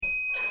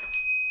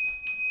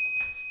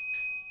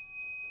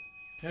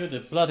Who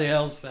the bloody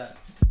hell's that?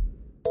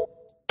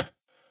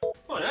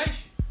 What, H?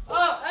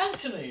 Oh,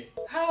 Anthony!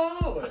 How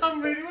are we?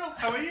 I'm really well.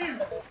 How are you?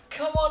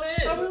 Come on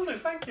in! I will do,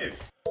 thank you.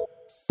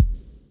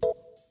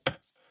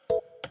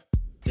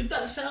 Did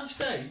that sound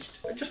staged?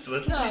 Just a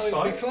little. No, it's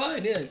it'll be fine.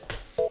 fine, yeah.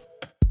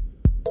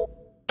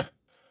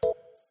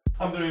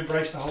 I'm going to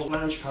embrace the whole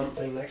lounge pant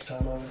thing next time.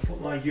 I'm going to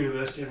put my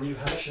University of New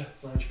Hampshire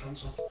lounge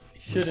pants on.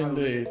 Should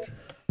indeed.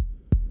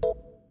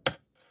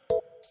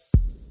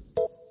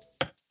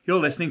 You're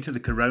listening to the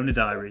Corona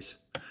Diaries,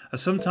 a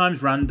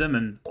sometimes random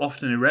and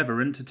often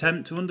irreverent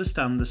attempt to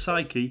understand the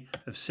psyche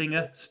of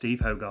singer Steve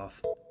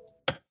Hogarth.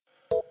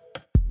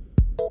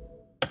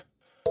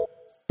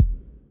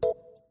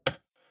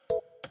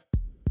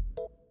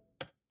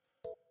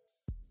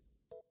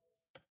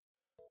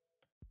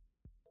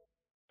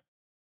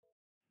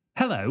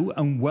 Hello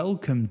and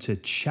welcome to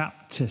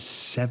chapter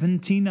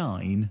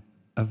 79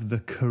 of the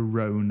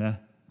Corona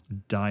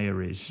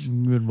Diaries.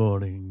 Good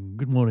morning.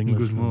 Good morning,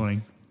 listeners. Good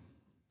morning.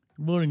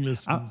 Good morning,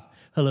 listeners.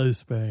 Hello,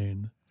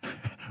 Spain.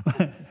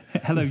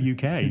 Hello,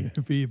 UK.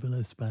 Viva la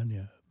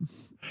España.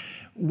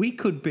 We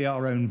could be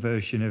our own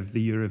version of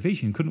the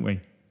Eurovision, couldn't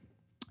we?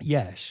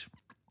 Yes.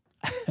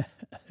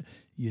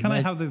 Can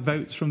I have the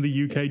votes from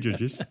the UK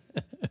judges?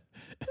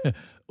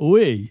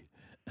 Oui.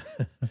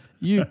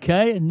 UK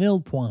and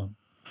nil point.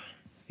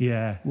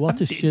 Yeah. What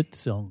a shit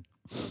song.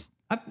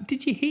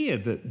 Did you hear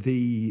that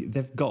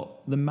they've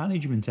got the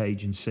management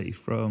agency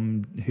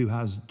from who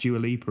has Dua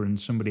Lipa and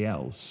somebody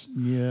else?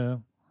 Yeah.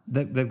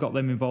 They've got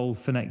them involved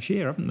for next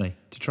year, haven't they?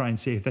 To try and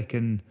see if they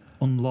can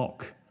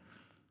unlock.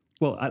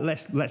 Well,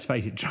 let's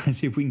face it. Try and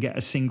see if we can get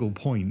a single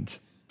point.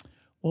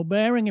 Well,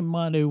 bearing in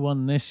mind who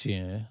won this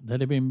year,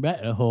 they'd have been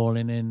better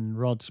hauling in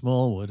Rod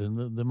Smallwood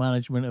and the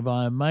management of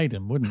Iron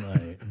Maiden, wouldn't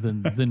they?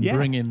 Than Yeah.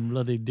 bringing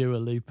bloody Dua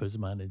Lipa's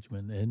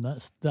management in.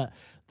 That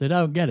they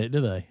don't get it,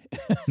 do they?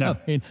 No. I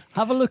mean,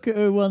 have a look at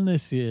who won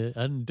this year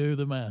and do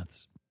the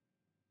maths.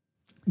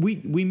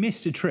 We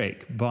missed a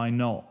trick by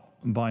not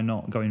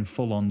going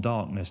full on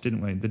Darkness, didn't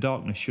we? The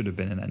Darkness should have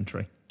been an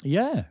entry.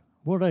 Yeah,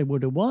 what they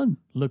would have won,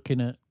 looking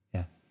at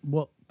Yeah.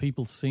 what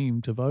people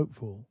seem to vote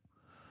for.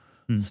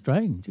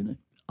 Strange, isn't it?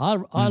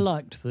 I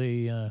liked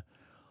the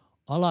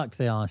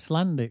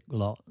Icelandic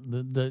lot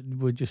that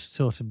were just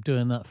sort of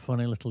doing that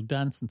funny little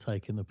dance and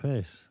taking the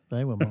piss.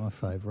 They were my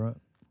favourite.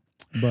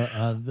 But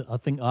I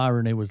think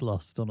irony was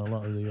lost on a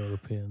lot of the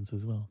Europeans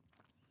as well.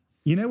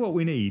 You know what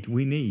we need?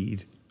 We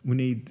need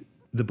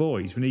the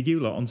boys. We need you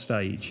lot on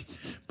stage,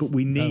 but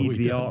we need we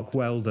the don't. arc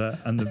welder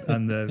and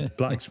the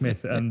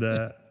blacksmith and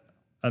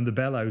the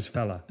bellows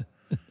fella.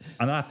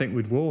 And I think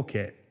we'd walk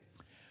it.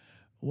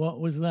 What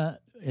was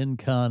that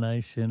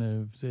incarnation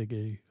of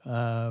Ziggy?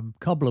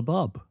 Cobbler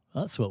Bob.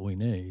 That's what we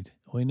need.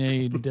 We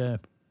need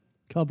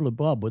Cobbler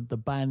Bob with the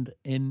band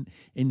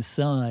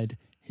inside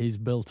his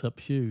built-up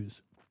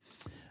shoes.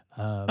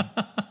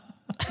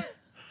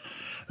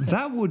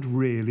 That would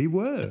really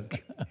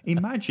work.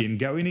 Imagine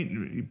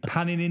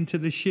panning into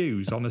the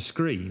shoes on a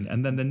screen,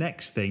 and then the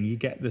next thing you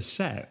get the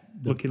set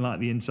looking like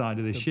the inside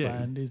of the shoe. The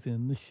band is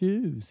in the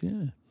shoes,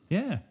 yeah.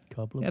 Yeah,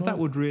 Cobbler that Bob.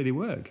 would really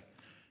work.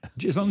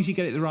 As long as you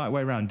get it the right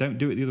way around, don't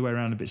do it the other way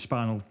around, a bit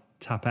Spinal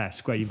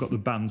Tap-esque, where you've got the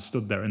band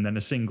stood there and then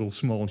a single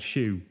small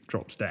shoe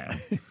drops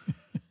down.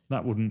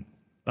 That wouldn't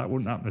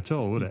happen at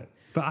all, would it?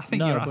 But I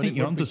think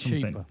you're onto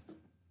something. Cheaper.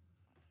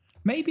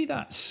 Maybe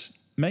that's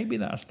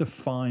the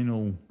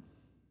final.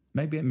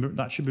 Maybe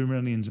that should be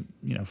Marillion's,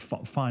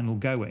 final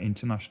go at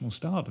international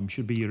stardom.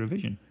 Should be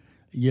Eurovision.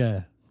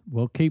 Yeah,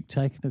 well, keep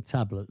taking the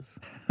tablets.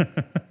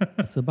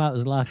 It's about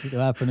as likely to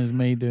happen as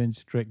me doing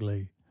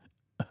Strictly.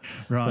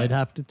 Right. They'd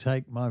have to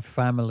take my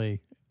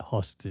family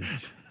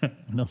hostage.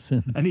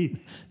 Nothing. And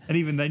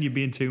even then, you'd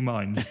be in two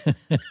minds.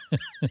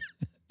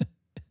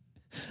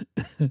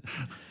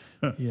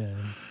 Yeah.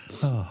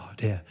 Oh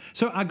dear.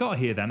 So I got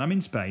here then. I'm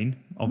in Spain,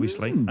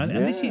 obviously, and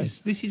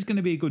this is going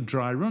to be a good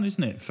dry run,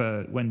 isn't it,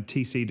 for when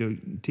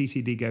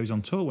TCD goes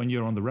on tour, when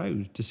you're on the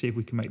road, to see if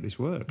we can make this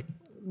work.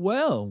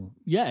 Well,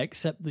 yeah,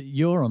 except that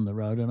you're on the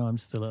road and I'm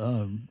still at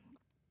home.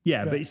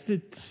 Yeah, but it's a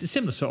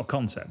similar sort of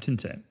concept,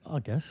 isn't it? I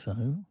guess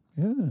so.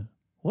 Yeah.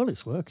 Well,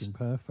 it's working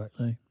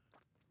perfectly.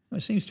 Well,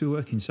 it seems to be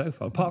working so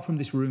far. Apart from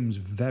this room's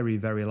very,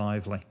 very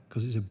lively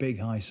because it's a big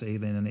high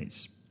ceiling and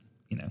it's,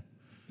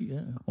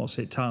 Yeah. what's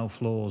it, tile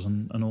floors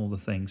and all the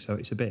things. So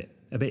it's a bit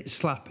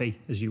slappy,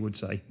 as you would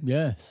say.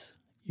 Yes.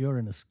 You're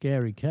in a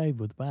scary cave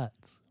with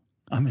bats.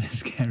 I'm in a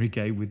scary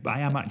cave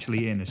I am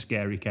actually in a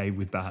scary cave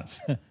with bats,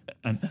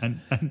 and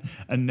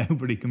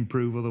nobody can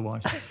prove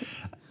otherwise.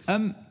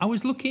 I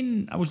was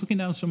looking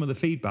down some of the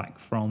feedback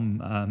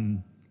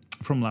from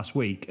last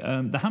week.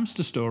 The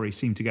hamster story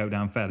seemed to go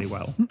down fairly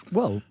well.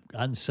 Well,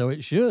 and so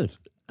it should.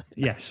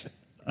 Yes,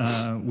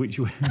 which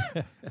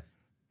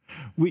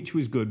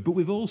was good. But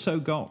we've also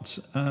got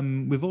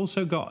an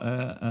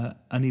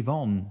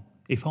Yvonne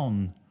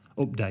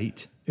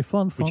update.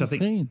 Yvonne Which I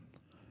think- Fontaine.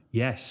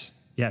 Yes,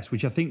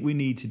 which I think we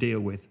need to deal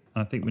with.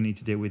 And I think we need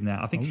to deal with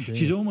now. I think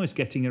she's almost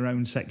getting her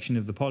own section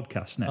of the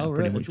podcast now,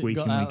 pretty much week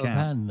in, week out.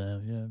 Hand now,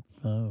 yeah.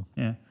 Oh,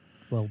 Yeah.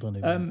 well done,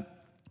 Yvonne.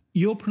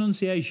 Your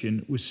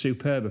pronunciation was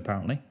superb,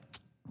 apparently.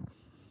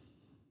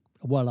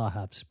 Well, I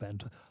have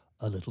spent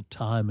a little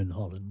time in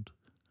Holland.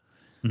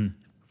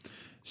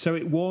 So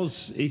it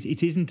was.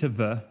 It isn't a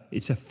v.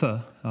 It's a f.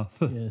 Oh, f.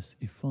 Yes,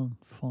 Yvonne,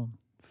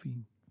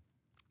 fin.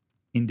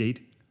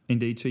 Indeed.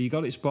 So you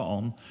got it spot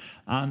on.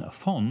 And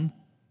von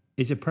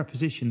is a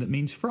preposition that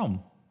means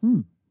from.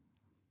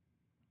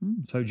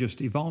 So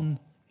just Yvonne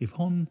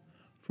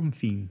from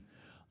fin.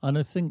 And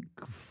I think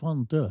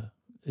fondue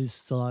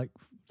is like,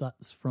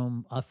 that's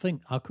from, I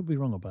think, I could be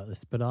wrong about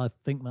this, but I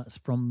think that's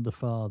from the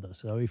father.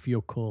 So if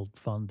you're called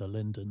Van der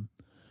Linden,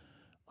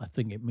 I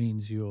think it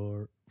means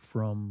you're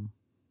from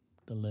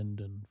the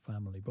Linden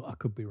family, but I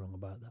could be wrong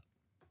about that.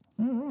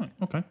 All right,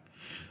 okay.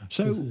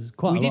 So There's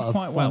we did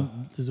quite well.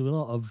 There's a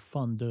lot of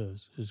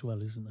fondues as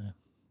well, isn't there?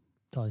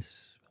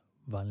 Thijs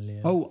van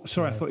Leer. Oh,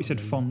 sorry, I thought you said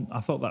fond. I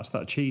thought that's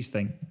that cheese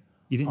thing.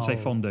 You didn't say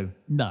fondue.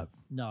 No,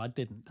 I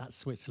didn't. That's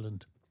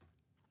Switzerland.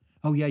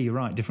 Oh, yeah, you're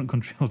right. Different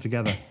country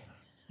altogether.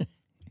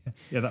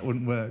 Yeah, that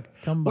wouldn't work.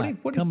 Come back.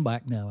 What if, Come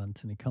back now,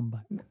 Anthony. Come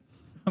back.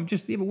 I'm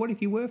just. Yeah, but what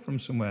if you were from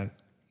somewhere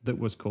that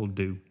was called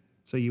do?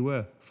 So you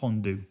were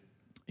fondue.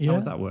 Yeah. How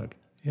would that work?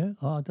 Yeah,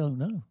 I don't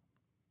know.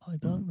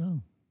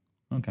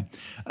 Okay.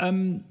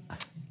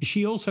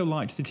 She also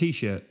liked the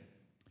T-shirt,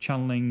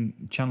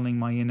 channeling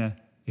my inner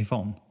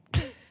Yvonne,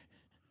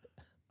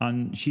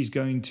 and she's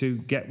going to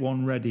get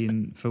one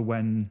ready for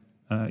when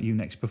you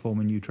next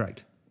perform in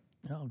Utrecht.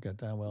 That'll go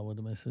down well with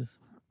the missus.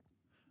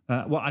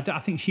 Well, I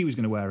think she was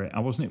going to wear it. I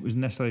wasn't. It was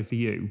necessarily for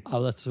you.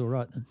 Oh, that's all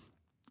right then.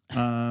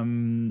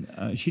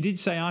 She did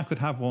say I could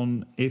have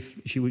one if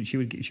she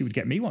would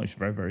get me one. She's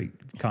very, very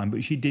kind.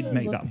 But she did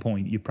make that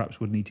point. You perhaps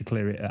would need to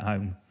clear it at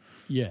home.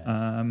 Yeah.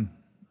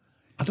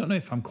 I don't know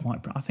if I'm quite.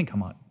 I think I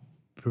might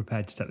be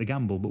prepared to take the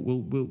gamble, but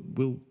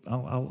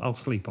I'll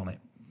sleep on it.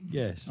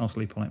 Yes. I'll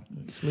sleep on it.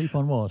 Sleep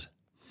on what?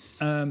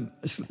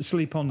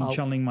 Sleep on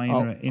channeling my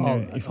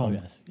inner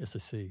Yvonne. Yes, I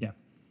see. Yeah.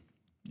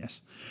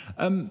 Yes.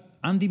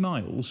 Andy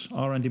Miles,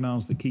 our Andy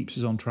Miles, that keeps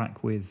us on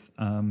track with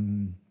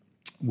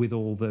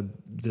all the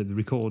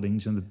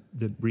recordings and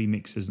the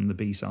remixes and the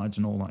B-sides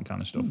and all that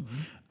kind of stuff.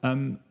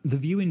 The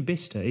View in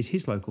Bicester is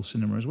his local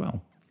cinema as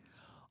well.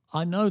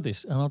 I know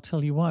this, and I'll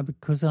tell you why,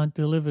 because I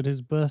delivered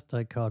his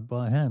birthday card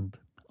by hand.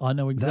 I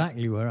know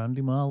exactly where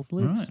Andy Miles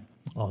lives. Right.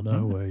 I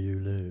know where you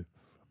live.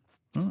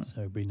 Right.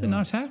 So be nice. A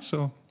nice house,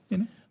 or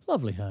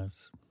Lovely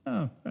house.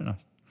 Oh, very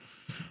nice.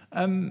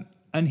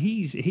 And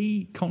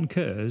he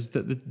concurs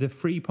that the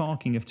free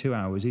parking of 2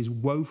 hours is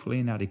woefully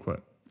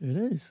inadequate. It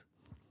is.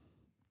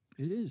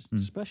 It is,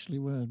 especially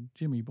where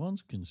Jimmy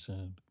Bond's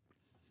concerned.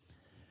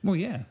 Well,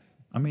 yeah.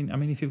 I mean,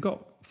 if you've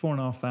got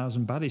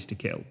 4,500 baddies to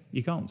kill,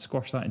 you can't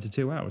squash that into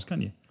 2 hours,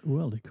 can you?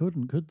 Well, they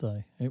couldn't, could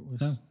they? It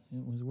was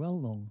well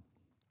long.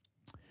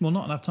 Well,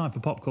 not enough time for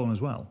popcorn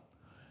as well.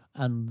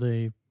 And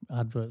the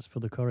adverts for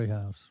the curry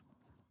house.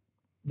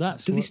 Do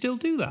they still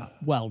do that?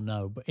 Well,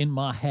 no, but in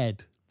my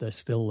head, they're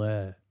still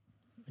there.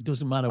 It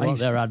doesn't matter what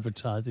they're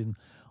advertising.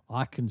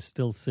 I can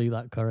still see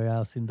that curry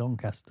house in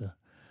Doncaster.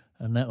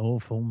 And that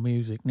awful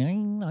music.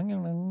 Didn't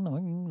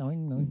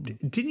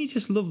you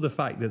just love the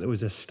fact that there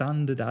was a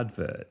standard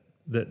advert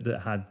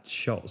that had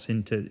shots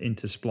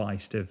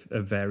interspliced of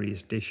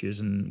various dishes,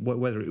 and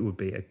whether it would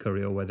be a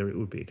curry or whether it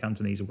would be a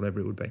Cantonese or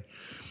whatever it would be?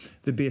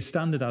 There'd be a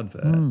standard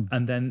advert,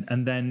 and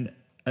then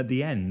at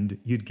the end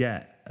you'd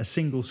get a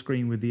single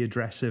screen with the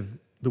address of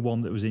the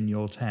one that was in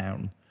your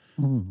town,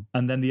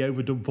 and then the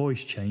overdub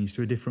voice changed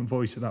to a different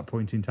voice at that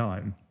point in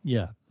time.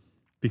 Yeah,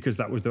 because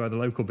that was the way the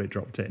local bit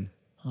dropped in.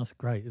 That's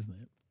great, isn't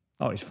it?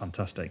 Oh, it's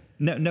fantastic.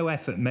 No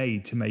effort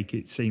made to make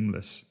it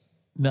seamless.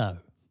 No.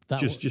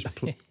 Just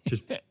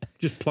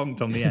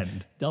plonked on the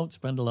end. Don't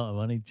spend a lot of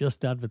money.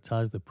 Just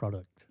advertise the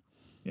product.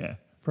 Yeah.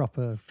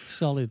 Proper,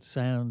 solid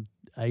sound,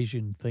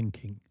 Asian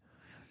thinking.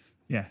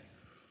 Yeah.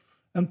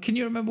 Can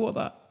you remember what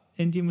that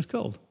Indian was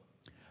called?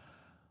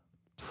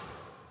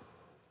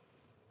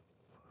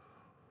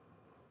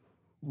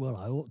 Well,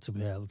 I ought to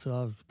be able to.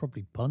 I was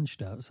probably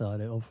punched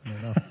outside it often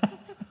enough.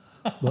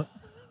 But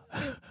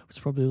it's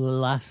probably the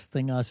last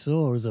thing I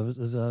saw as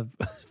I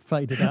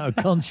faded out of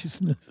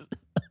consciousness.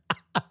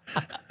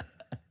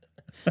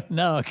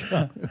 No, I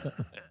can't.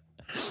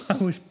 I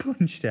was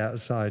punched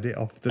outside it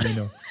often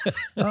enough.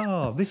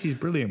 Oh, this is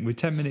brilliant. We're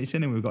 10 minutes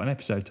in and we've got an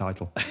episode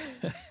title.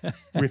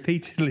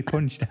 Repeatedly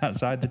punched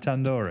outside the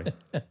tandoori.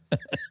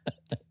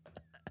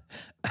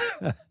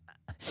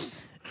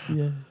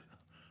 Yeah.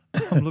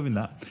 I'm loving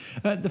that.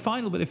 The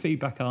final bit of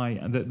feedback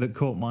that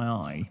caught my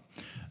eye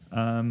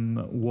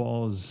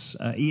was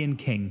Ian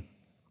King.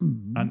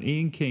 And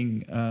Ian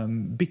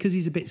King, because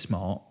he's a bit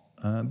smart,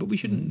 but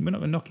we're not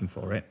going to knock him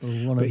for it.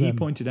 But he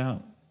pointed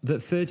out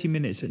that 30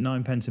 minutes at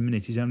 9 pence a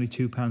minute is only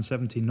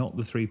 £2.70, not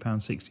the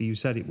 £3.60 you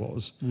said it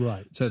was.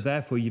 Right. So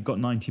therefore you've got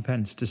 90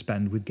 pence to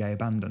spend with Gay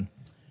Abandon.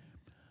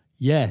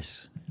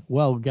 Yes.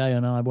 Well, Gay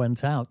and I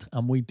went out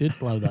and we did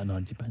blow that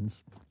 90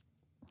 pence.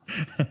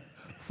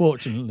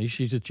 Fortunately,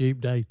 she's a cheap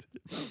date.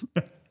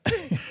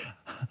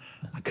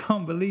 I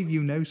can't believe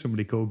you know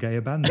somebody called Gay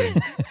Abandon.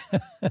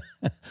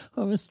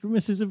 Well, Mr. and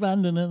Mrs.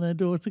 Abandon and their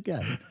daughter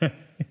Gay.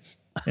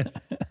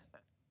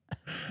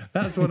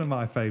 That's one of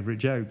my favourite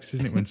jokes,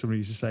 isn't it? When somebody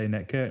used to say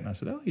Annette Curtin, I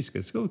said, "Oh, I used to go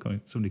to school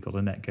with somebody called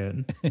Annette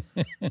Curtin."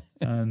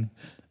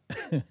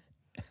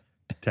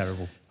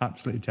 Terrible,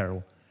 absolutely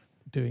terrible.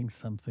 Doing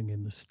something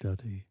in the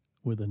study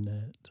with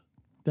Annette.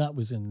 That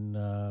was in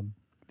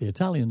The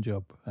Italian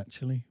Job,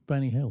 actually,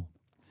 Benny Hill.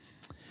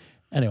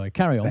 Anyway,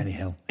 carry on. Benny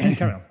Hill.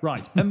 Carry on.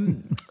 Right.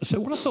 So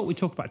what I thought we'd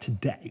talk about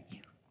today,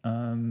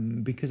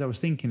 because I was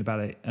thinking about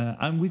it,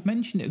 and we've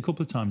mentioned it a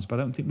couple of times, but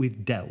I don't think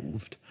we've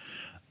delved.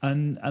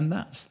 And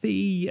that's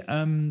the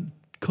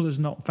Colours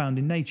Not Found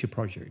in Nature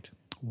project.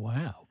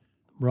 Wow.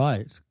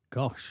 Right.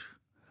 Gosh.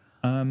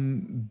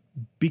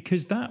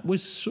 Because that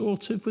was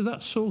sort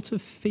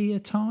of fear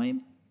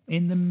time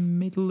in the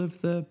middle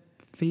of the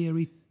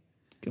Fiery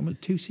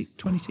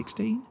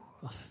 2016?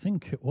 I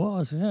think it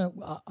was, yeah.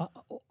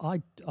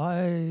 I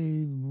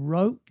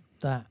wrote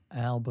that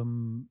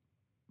album,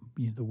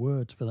 the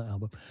words for that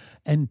album,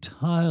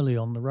 entirely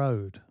on the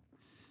road.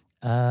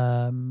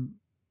 I've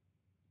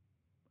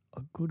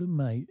got a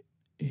mate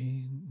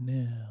in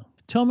now,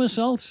 Thomas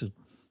Olsen,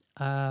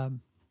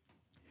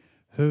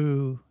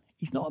 who,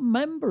 he's not a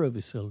member of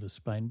Isilda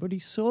Spain, but he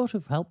sort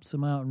of helps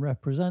them out and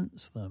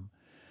represents them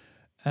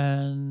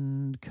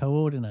and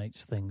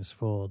coordinates things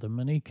for them.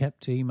 And he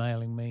kept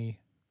emailing me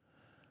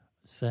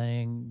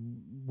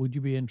saying, would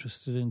you be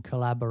interested in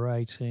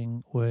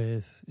collaborating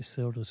with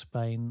Isilda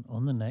Spain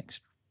on the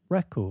next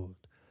record?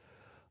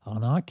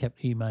 And I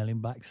kept emailing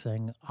back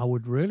saying, I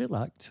would really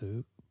like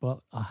to, but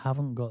I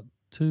haven't got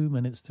 2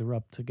 minutes to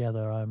rub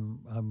together.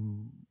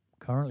 I'm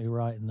currently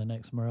writing the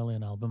next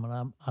Marillion album,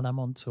 and I'm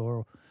on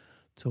tour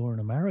in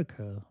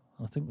America.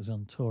 I think it was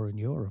on tour in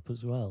Europe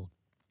as well.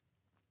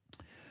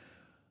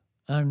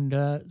 And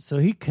so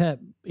he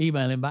kept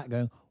emailing back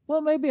going,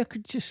 well, maybe I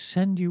could just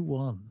send you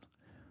one.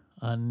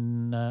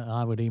 And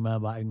I would email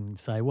back and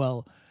say,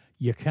 well,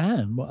 you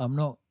can, but I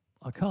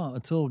can't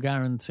at all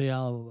guarantee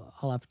I'll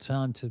have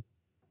time to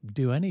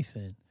do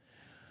anything.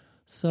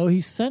 So he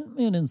sent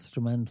me an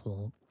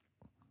instrumental,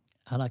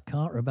 and I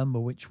can't remember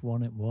which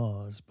one it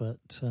was,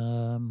 but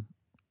I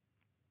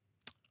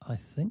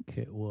think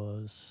it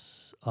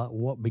was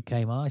what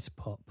became Ice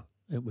Pop.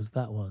 It was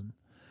that one.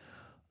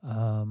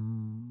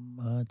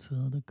 I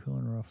turned the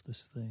corner off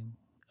this thing.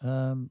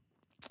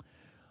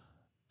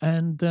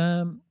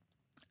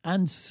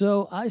 And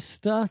so I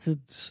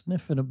started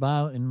sniffing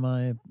about in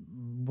my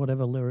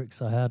whatever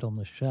lyrics I had on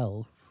the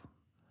shelf,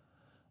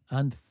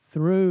 and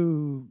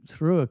threw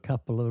a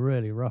couple of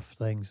really rough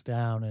things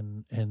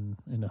down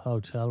in a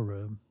hotel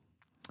room.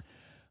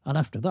 And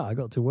after that, I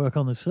got to work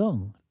on the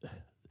song.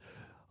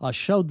 I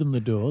showed them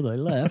the door, they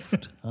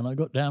left, and I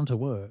got down to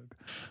work.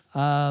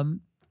 I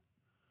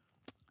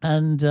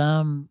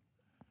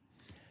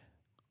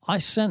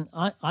sent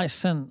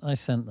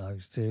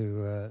those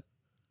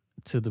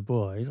to the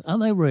boys, and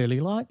they really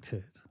liked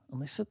it.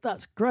 And they said,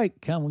 that's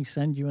great, can we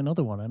send you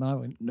another one? And I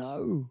went,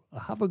 no, I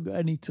haven't got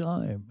any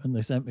time. And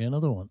they sent me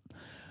another one.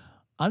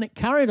 And it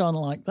carried on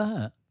like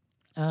that.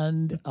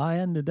 And I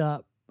ended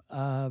up,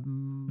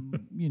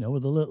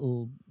 with a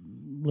little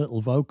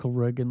vocal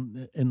rig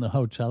in the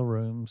hotel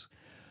rooms.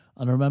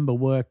 And I remember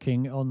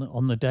working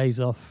on the days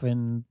off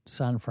in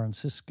San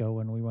Francisco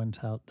when we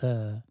went out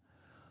there.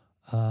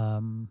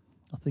 I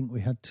think we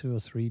had 2 or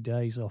 3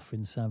 days off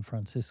in San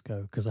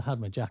Francisco because I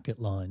had my jacket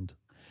lined.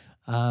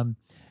 While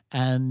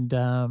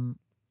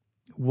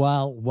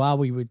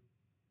we were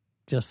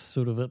just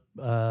sort of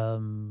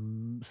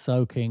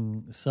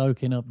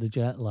soaking up the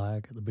jet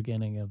lag at the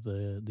beginning of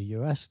the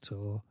US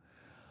tour,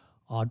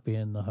 I'd be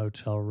in the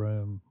hotel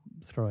room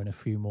throwing a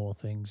few more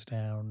things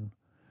down,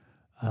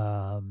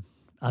 and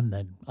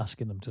then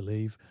asking them to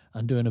leave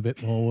and doing a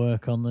bit more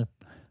work on the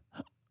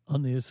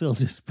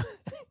Isilda Spain.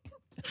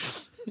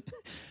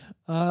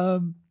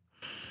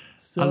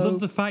 So I love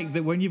the fact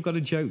that when you've got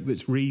a joke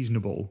that's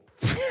reasonable,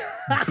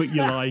 but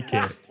you like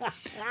it,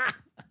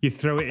 you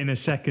throw it in a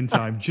second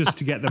time just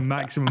to get the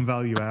maximum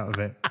value out of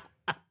it.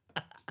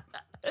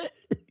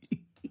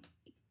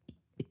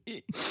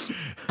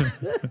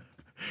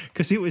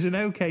 Because it was an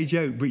okay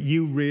joke, but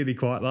you really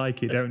quite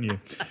like it, don't you?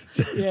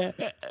 So, yeah.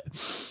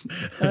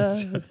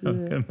 I'm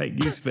going to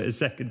make use of it a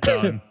second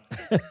time.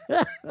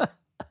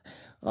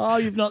 Oh,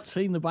 you've not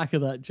seen the back of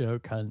that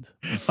joke, Hunt.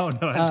 Oh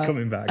no, that's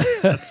coming back.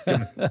 That's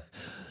coming.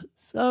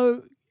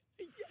 So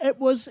it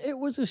was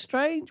a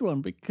strange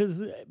one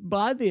because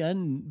by the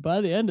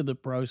end of the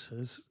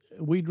process,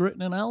 we'd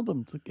written an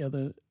album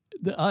together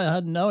that I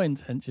had no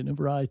intention of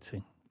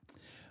writing.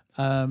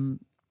 But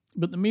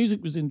the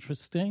music was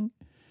interesting,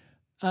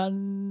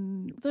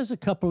 and there's a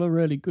couple of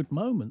really good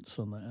moments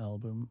on that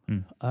album.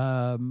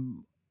 I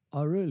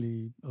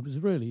was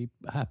really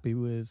happy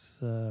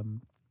with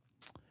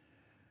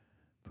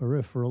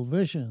Peripheral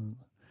Vision,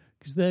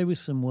 because there were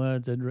some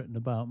words I'd written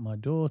about my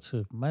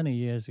daughter many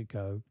years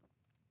ago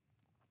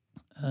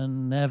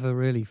and never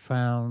really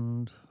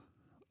found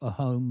a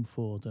home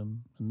for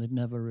them, and they'd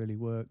never really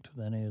worked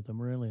with any of the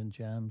Marillion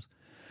jams.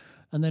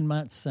 And then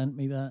Matt sent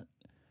me that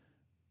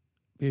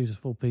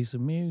beautiful piece of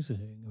music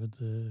with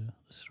the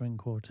string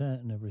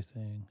quartet and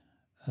everything.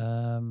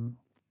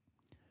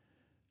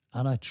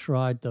 and I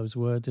tried those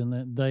words,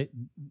 and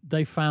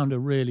they found a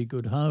really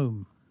good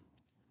home.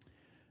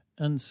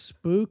 And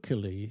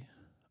spookily,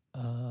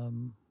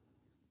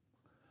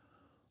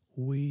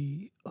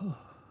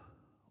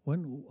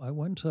 when I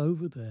went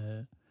over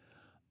there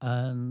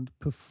and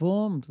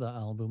performed that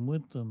album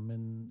with them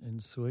in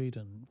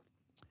Sweden,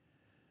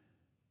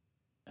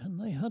 and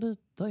they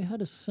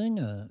had a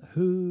singer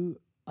who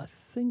I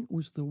think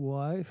was the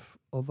wife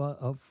of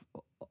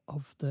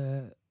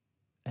their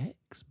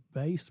ex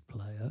bass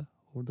player,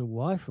 or the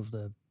wife of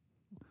their,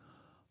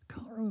 I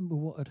can't remember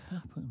what had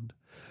happened,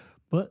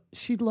 but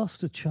she'd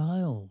lost a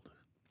child.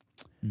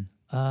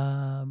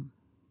 And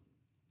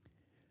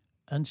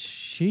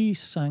she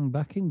sang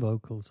backing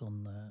vocals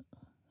on that.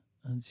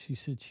 And she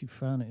said she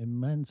found it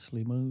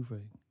immensely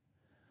moving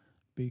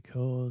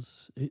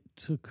because it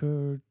took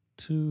her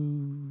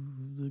to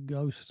the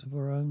ghost of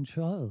her own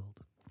child.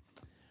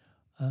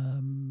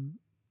 And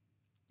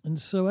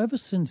so ever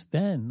since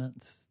then,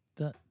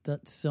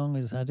 that song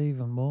has had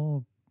even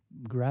more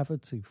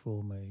gravity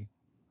for me.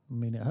 I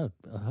mean, I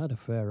had a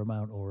fair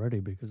amount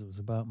already because it was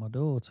about my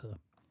daughter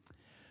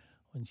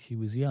when she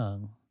was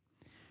young.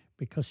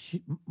 Because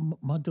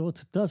my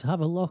daughter does have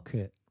a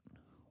locket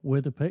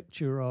with a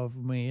picture of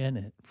me in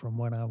it from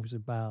when I was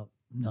about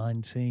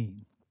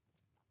 19.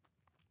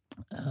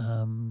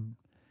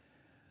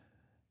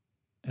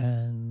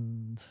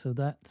 And so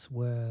that's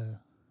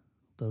where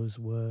those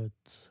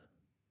words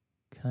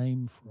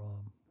came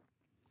from.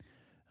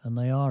 And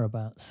they are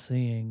about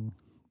seeing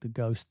the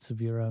ghosts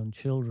of your own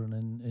children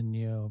in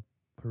your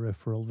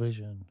peripheral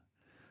vision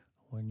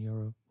when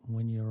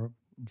you're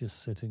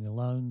just sitting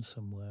alone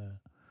somewhere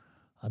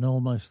and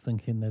almost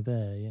thinking they're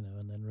there,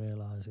 and then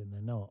realising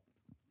they're not.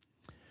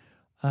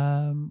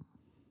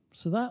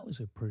 So that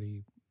was a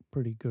pretty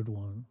good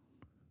one.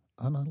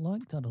 And I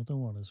liked that other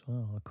one as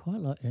well. I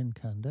quite like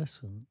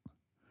Incandescent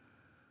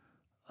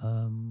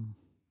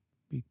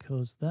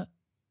because that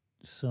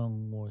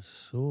song was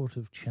sort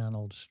of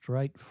channeled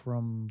straight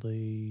from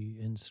the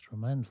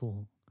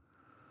instrumental,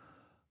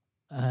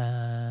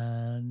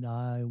 and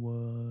I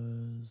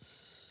was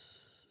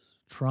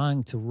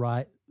trying to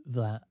write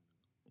that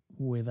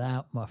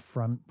without my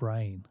front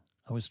brain.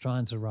 I was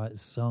trying to write a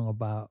song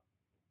about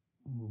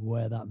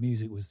where that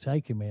music was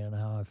taking me and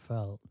how I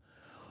felt.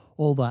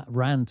 All that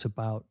rant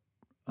about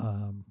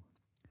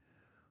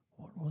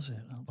what was it?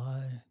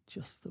 Lie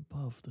just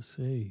above the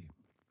sea.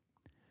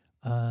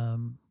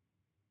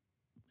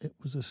 It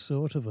was a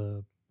sort of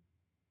a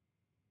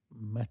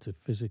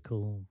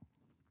metaphysical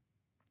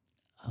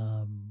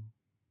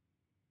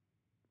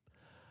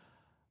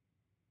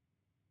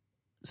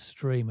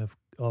stream of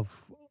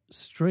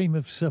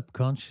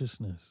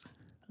subconsciousness,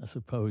 I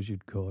suppose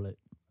you'd call it,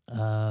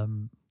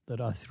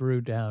 that I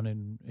threw down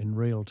in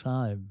real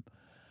time.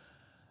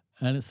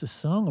 And it's a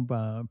song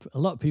about, a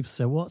lot of people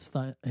say, what's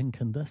that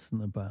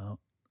Incandescent about?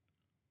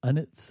 And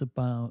it's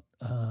about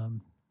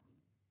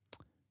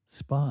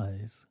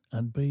spies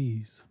and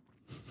bees.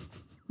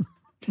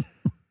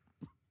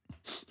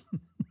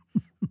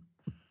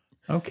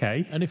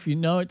 Okay. And if you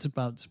know it's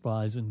about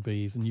spies and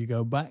bees and you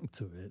go back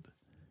to it,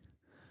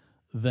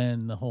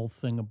 then the whole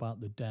thing about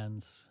the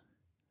dance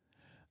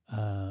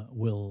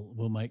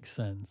will make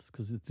sense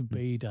because it's a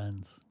bee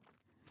dance.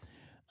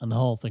 And the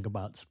whole thing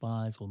about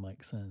spies will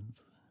make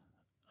sense.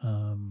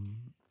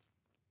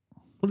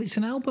 Well, it's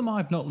an album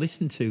I've not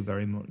listened to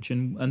very much,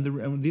 and the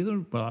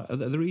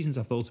reasons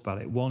I thought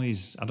about it. One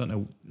is, I don't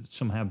know,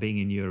 somehow being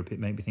in Europe, it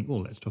made me think, oh,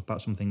 let's talk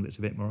about something that's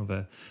a bit more of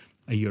a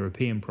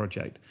European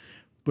project.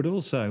 But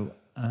also,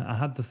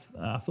 I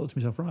thought to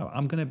myself, right,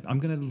 I'm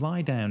gonna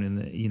lie down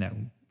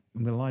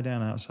I'm gonna lie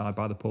down outside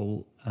by the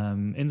pool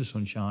in the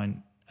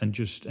sunshine and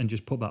just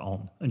put that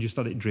on and just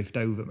let it drift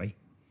over me.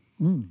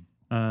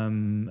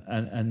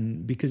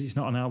 And because it's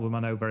not an album I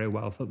know very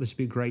well, I thought this would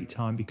be a great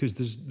time because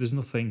there's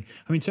nothing.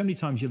 I mean, so many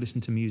times you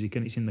listen to music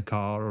and it's in the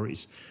car or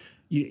it's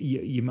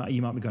you might be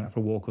going out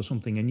for a walk or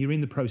something and you're in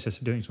the process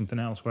of doing something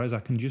else. Whereas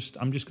I'm just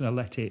going to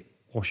let it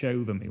wash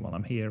over me while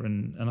I'm here.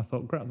 And I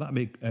thought, great, that'd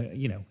be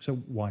so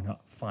why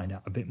not find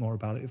out a bit more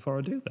about it before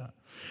I do that?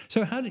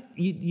 So how did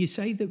you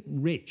say that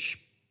Rich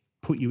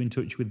put you in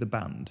touch with the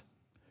band?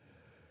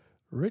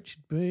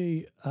 Richard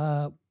B.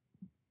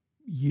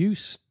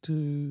 Used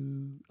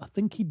to, I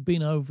think he'd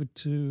been over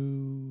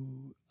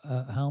to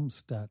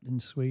Halmstad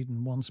in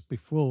Sweden once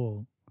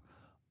before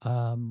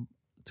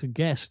to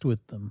guest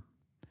with them,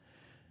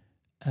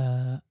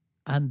 and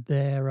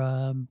they're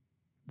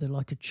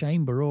like a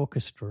chamber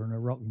orchestra and a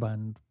rock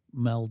band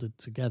melded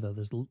together.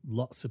 There's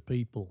lots of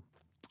people.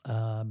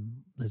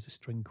 There's a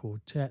string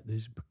quartet.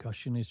 There's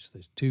percussionists.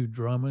 There's 2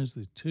 drummers.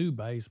 There's 2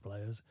 bass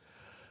players,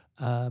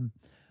 and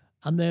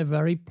they're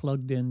very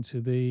plugged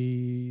into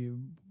the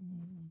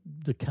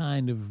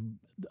kind of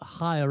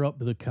higher up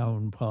the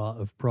cone part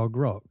of prog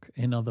rock.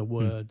 In other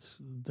words,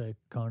 they're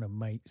kind of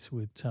mates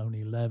with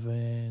Tony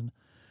Levin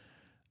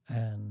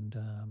and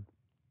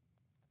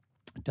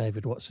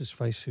David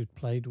What's-His-Face, who'd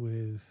played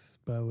with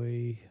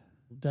Bowie,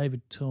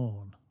 David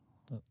Torn,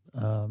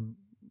 the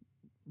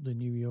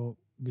New York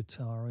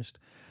guitarist,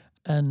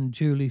 and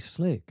Julie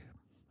Slick,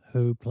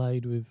 who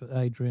played with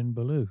Adrian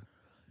Belew.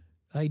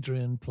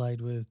 Adrian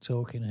played with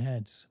Talking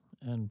Heads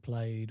and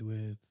played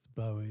with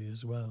Bowie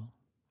as well,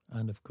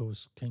 and of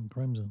course King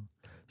Crimson.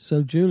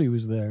 So Julie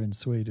was there in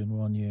Sweden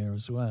 1 year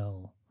as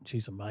well.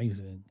 She's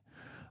amazing.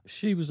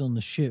 She was on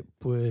the ship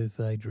with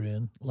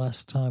Adrian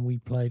last time we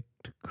played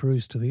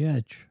Cruise to the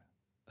Edge,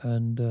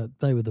 and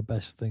they were the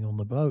best thing on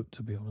the boat,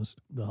 to be honest,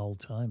 the whole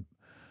time.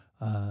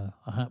 I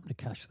happened to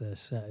catch their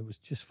set. It was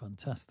just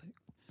fantastic.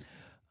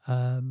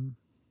 And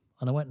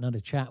I went and had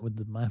a chat with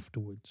them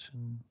afterwards,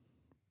 and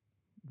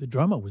the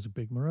drummer was a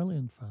big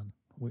Marillion fan,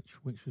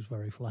 which was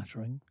very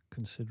flattering,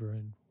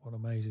 considering what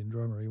an amazing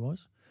drummer he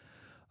was.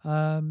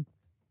 And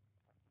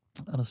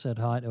I said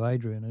hi to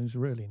Adrian, who's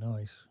really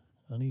nice,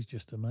 and he's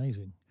just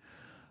amazing.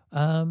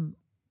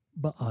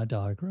 But I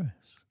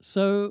digress.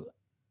 So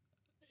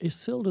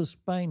Isilda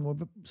Spain were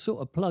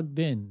sort of plugged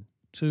in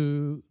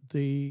to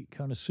the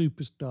kind of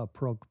superstar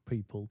prog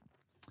people,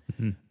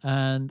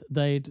 and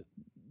they'd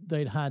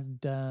had.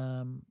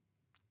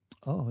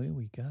 Here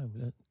we go.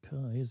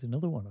 Here's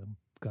another one. I'm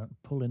going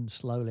pulling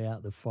slowly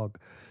out the fog.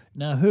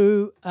 Now,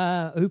 who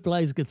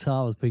plays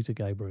guitar with Peter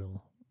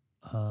Gabriel?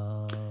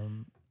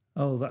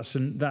 That's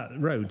that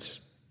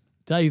Rhodes.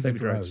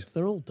 David Rhodes.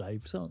 They're all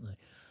Daves, aren't they?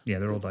 Yeah,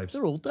 they're all Daves.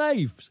 They're all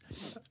Daves,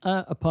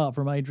 apart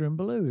from Adrian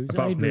Belew. Who's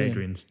apart Adrian.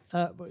 from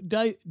the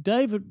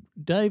Adrians.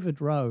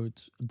 David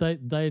Rhodes.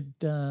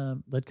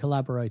 They'd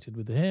collaborated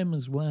with him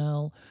as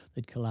well.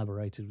 They'd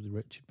collaborated with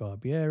Richard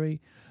Barbieri,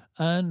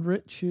 and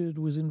Richard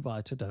was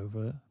invited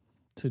over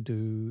to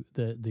do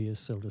the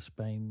Isilda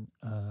Spain,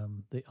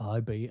 the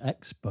IB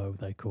Expo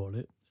they call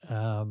it,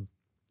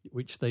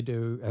 which they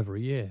do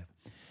every year,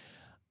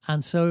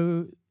 and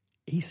so.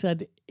 He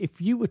said, if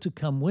you were to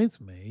come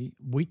with me,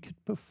 we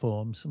could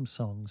perform some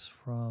songs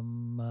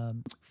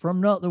from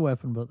Not the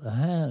Weapon But the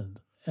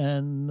Hand.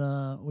 And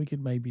we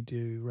could maybe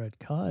do Red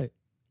Kite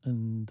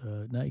and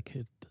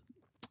Naked.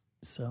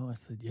 So I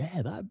said,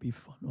 yeah, that'd be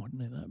fun,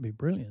 wouldn't it? That'd be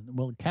brilliant.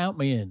 Well, count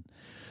me in.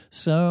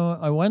 So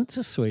I went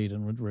to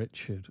Sweden with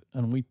Richard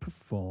and we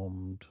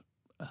performed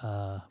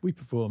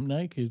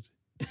Naked.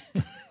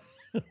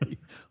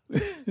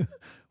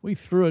 We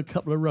threw a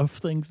couple of rough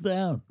things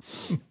down.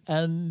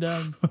 And...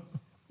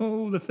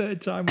 the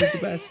third time was the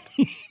best.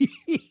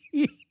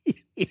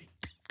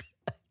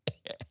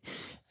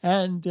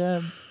 And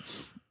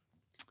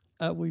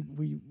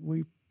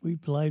we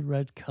played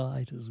Red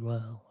Kite as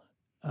well,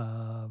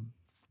 and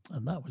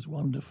that was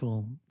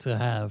wonderful to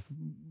have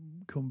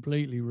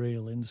completely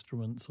real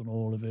instruments on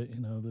all of it. You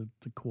know,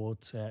 the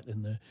quartet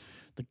and the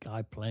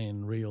guy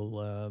playing real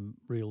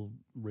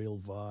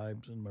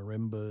vibes and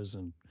marimbas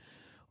and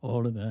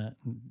all of that,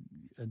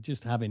 and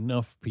just have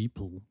enough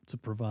people to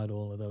provide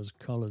all of those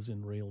colours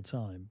in real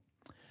time.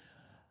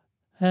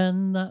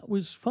 And that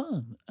was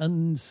fun.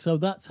 And so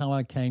that's how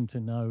I came to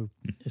know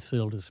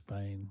Isilda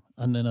Spain.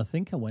 And then I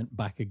think I went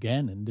back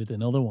again and did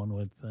another one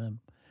with them.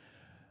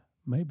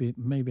 Maybe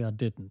I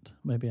didn't.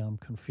 Maybe I'm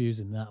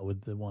confusing that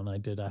with the one I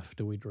did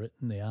after we'd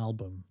written the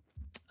album.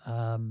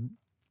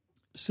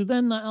 So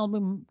then that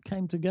album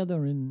came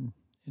together in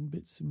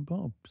bits and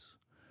bobs.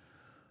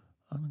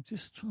 And I'm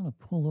just trying to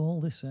pull all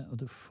this out of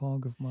the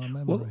fog of my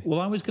memory. Well,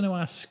 I was going to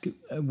ask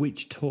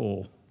which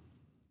tour.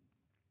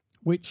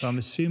 So I'm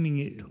assuming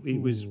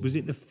it was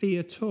it the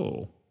Fear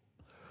tour?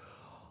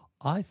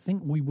 I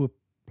think we were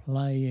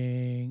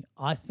playing.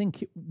 I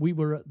think we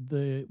were at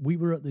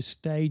the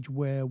stage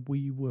where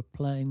we were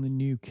playing the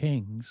New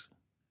Kings,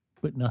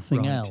 but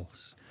nothing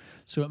else.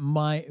 So it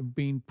might have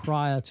been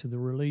prior to the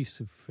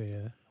release of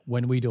Fear,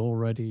 when we'd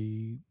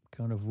already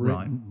kind of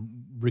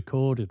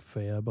recorded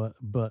Fear, but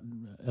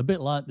a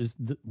bit like this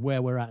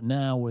where we're at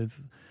now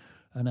with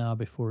An Hour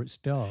Before It's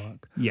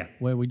Dark,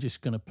 where we're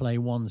just going to play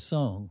one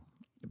song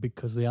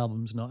because the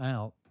album's not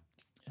out.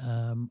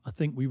 I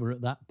think we were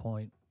at that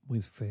point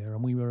with Fear,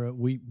 and we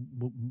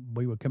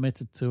were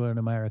committed to an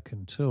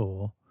American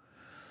tour.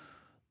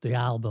 The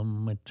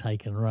album had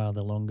taken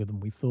rather longer than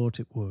we thought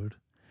it would,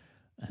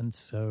 and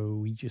so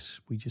we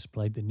just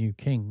played the New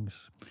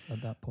Kings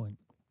at that point.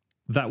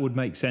 That would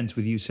make sense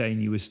with you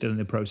saying you were still in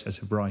the process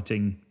of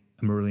writing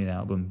a Marillion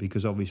album,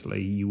 because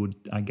obviously you would,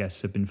 I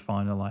guess, have been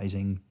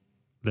finalising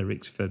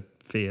lyrics for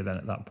Fear then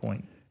at that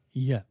point.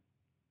 Yeah.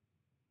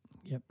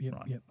 Yep.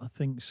 I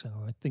think so.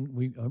 I think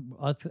we...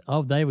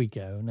 there we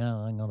go.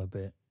 Now, hang on a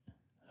bit.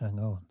 Hang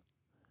on.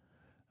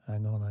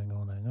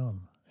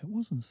 It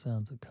wasn't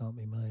Sounds That Can't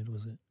Be Made,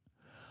 was it?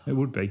 It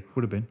would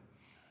have been.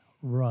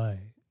 Right.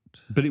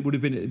 But it would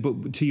have been,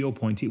 but to your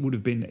point, it would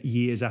have been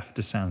years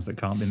after Sounds That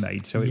Can't Be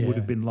Made. So it would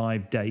have been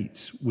live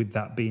dates, with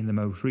that being the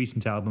most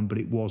recent album, but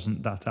it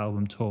wasn't that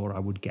album tour, I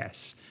would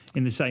guess.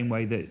 In the same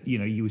way that, you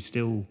know, you were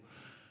still,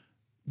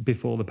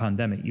 before the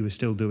pandemic, you were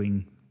still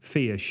doing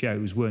Fear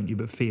shows, weren't you?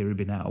 But Fear had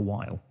been out a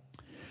while.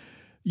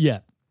 Yeah.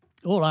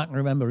 All I can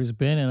remember is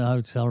being in a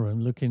hotel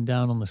room looking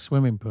down on the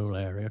swimming pool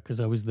area,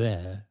 because I was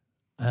there,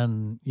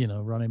 and, you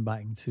know, running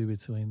back into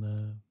between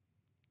the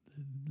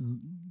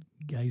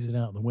gazing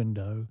out the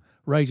window,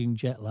 raging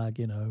jet lag,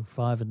 you know,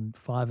 5 in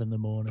the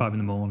morning. 5 in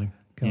the morning.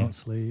 Can't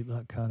sleep,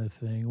 that kind of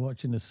thing.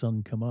 Watching the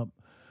sun come up.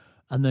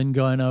 and then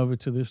going over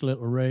to this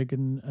little rig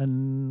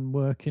and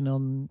working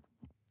on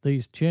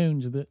these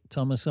tunes that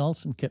Thomas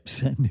Olsen kept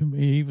sending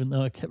me, even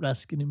though I kept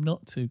asking him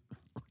not to.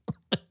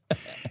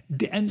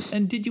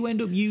 And did you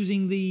end up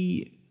using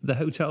the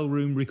hotel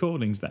room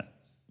recordings then?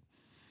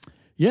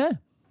 Yeah.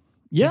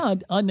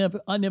 I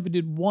never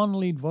did one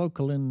lead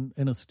vocal in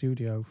a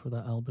studio for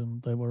that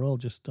album. They were all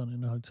just done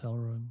in hotel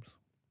rooms.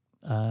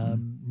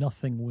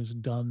 Nothing was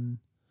done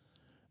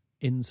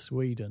in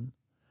Sweden.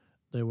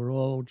 They were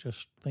all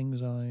just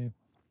things I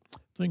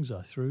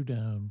threw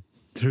down.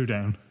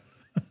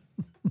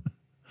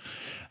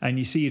 And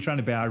you see, you're trying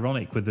to be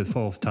ironic with the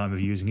fourth time of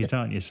using it,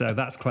 aren't you? So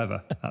that's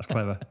clever.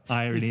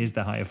 Irony is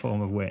the higher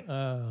form of wit.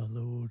 Oh,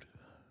 Lord.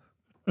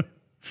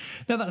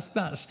 No,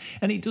 that's,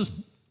 and it does.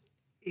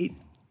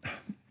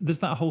 There's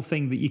that whole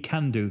thing that you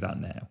can do that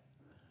now.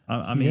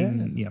 I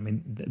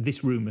mean,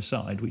 this room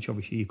aside, which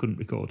obviously you couldn't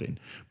record in,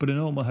 but a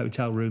normal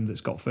hotel room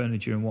that's got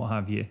furniture and what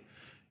have you,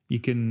 you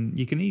can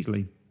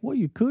easily. Well,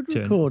 you could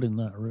record in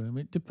that room.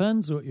 It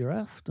depends what you're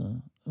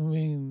after. I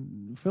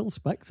mean, Phil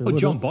Spector. Well,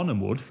 John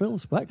Bonham would. Phil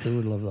Spector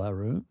would love that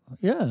room.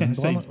 Yeah,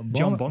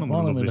 John Bonham would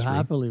love would this room.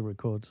 happily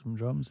record some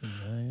drums in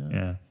there.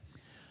 Yeah.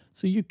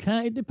 So you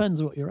can. It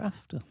depends what you're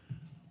after.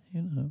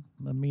 You know,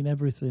 I mean,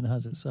 everything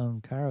has its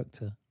own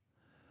character.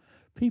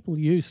 People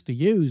used to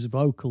use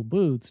vocal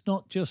booths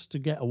not just to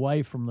get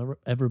away from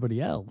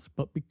everybody else,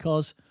 but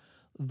because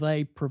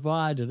they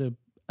provided an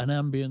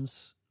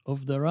ambience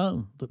of their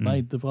own that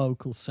made the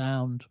vocal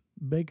sound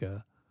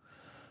bigger.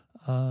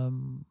 A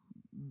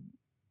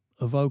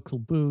vocal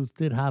booth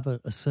did have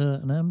a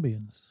certain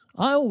ambience.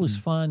 I always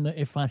find that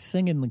if I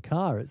sing in the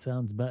car, it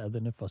sounds better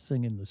than if I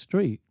sing in the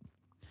street,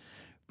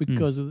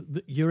 because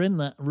you're in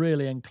that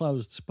really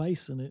enclosed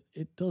space and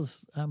it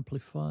does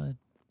amplify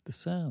the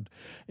sound.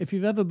 If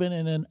you've ever been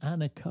in an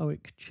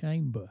anechoic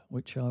chamber,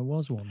 which I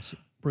was once at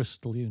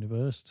Bristol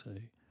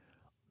University,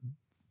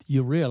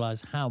 you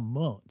realise how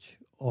much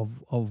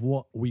of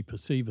what we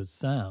perceive as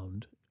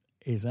sound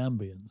is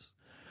ambience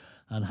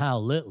and how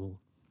little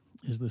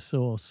is the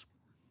source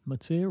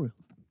material.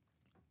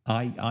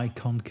 I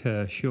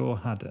concur. Shaw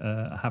have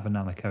an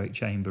anechoic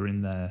chamber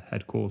in their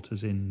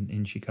headquarters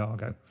in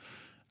Chicago,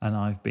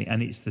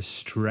 and it's the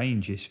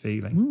strangest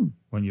feeling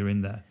when you're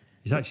in there.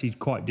 It's actually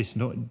quite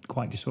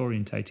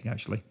disorientating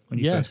actually when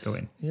you first go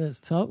in. Yeah, it's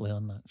totally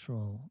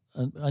unnatural,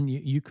 and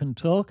you can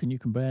talk and you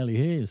can barely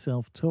hear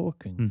yourself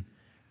talking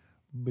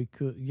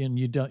because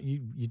you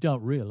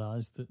don't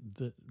realise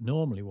that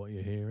normally what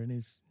you're hearing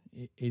is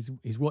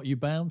what you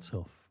bounce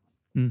off.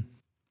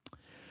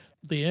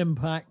 The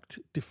impact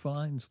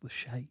defines the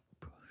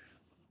shape.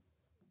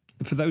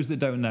 For those that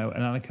don't know,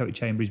 an anechoic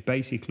chamber is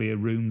basically a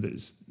room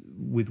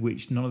with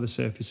which none of the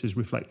surfaces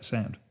reflect the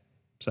sound.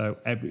 So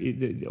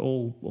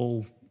all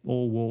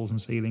walls and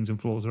ceilings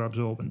and floors are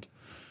absorbent.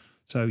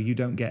 So you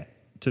don't get,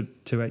 to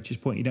H's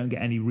point, you don't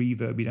get any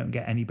reverb, you don't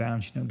get any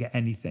bounce, you don't get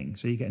anything.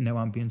 So you get no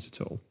ambience at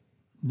all.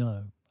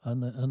 No,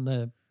 and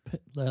they're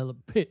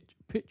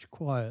pitch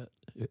quiet.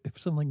 If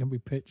something can be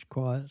pitch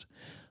quiet,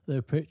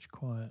 they're pitch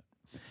quiet.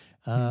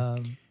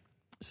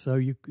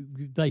 So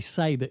they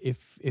say that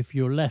if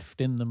you're left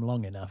in them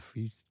long enough,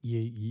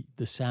 you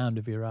the sound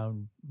of your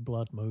own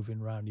blood moving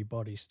around your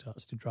body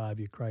starts to drive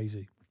you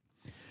crazy.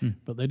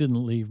 But they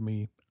didn't leave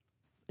me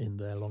in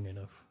there long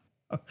enough.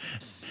 I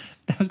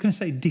was going to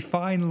say,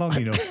 define long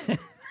enough.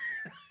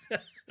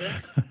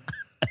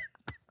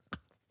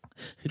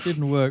 It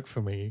didn't work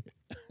for me.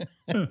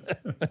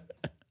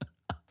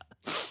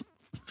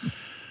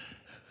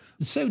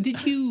 So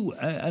did you,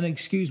 and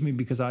excuse me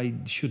because I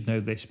should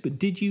know this, but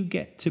did you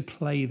get to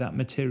play that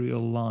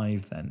material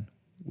live then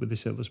with the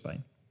Silver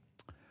Spain?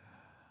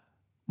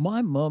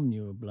 My mum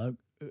knew a bloke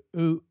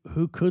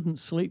who couldn't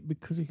sleep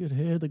because he could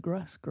hear the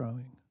grass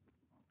growing.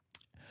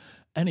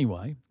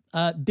 Anyway,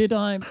 did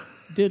I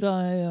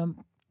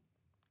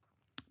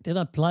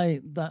play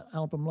that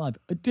album live?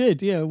 I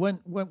did, yeah. When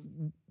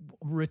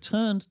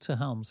returned to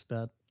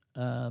Halmstad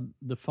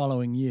the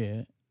following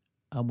year,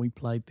 and we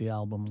played the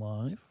album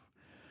live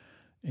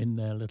in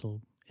their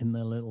little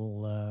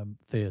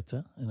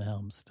theatre in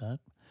Halmstad,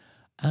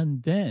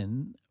 and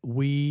then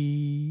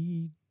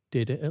we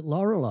did it at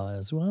Lorelei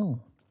as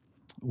well.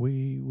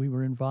 We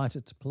were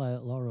invited to play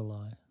at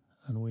Lorelei,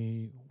 and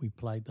we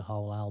played the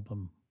whole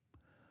album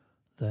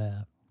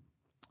there,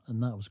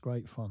 and that was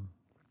great fun.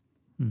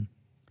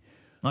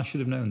 I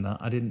should have known that.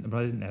 I didn't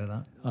know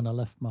that. And I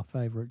left my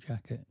favourite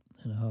jacket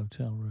in a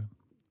hotel room.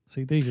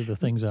 See, these are the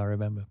things I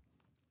remember.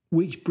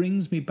 Which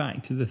brings me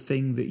back to the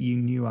thing that you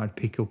knew I'd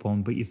pick up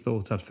on, but you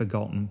thought I'd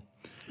forgotten.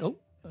 Oh,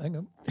 hang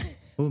on.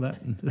 Oh, that.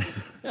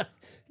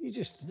 You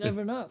just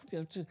never know. You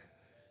have to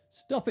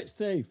stop it,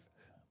 Steve.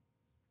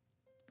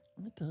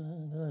 There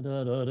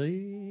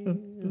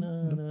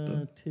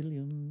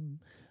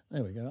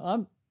we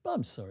go.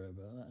 I'm sorry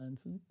about that,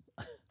 Anthony.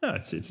 No,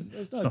 it's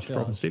no not a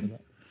problem, Steve.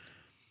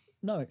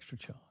 No extra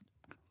charge.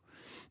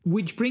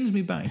 Which brings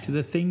me back to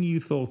the thing you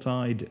thought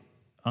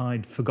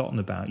I'd forgotten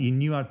about. You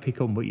knew I'd pick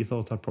on, but you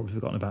thought I'd probably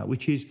forgotten about,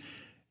 which is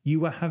you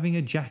were having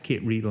a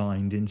jacket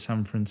relined in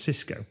San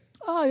Francisco.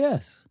 Ah,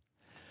 yes.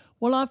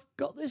 Well, I've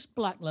got this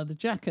black leather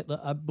jacket that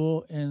I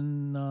bought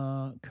in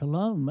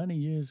Cologne many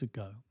years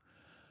ago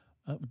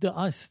that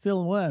I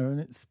still wear,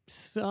 and it's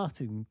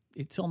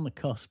on the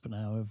cusp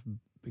now of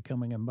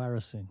becoming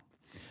embarrassing.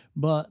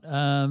 But,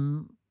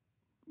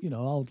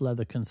 old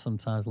leather can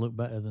sometimes look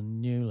better than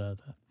new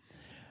leather.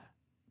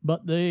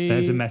 But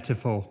There's a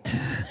metaphor.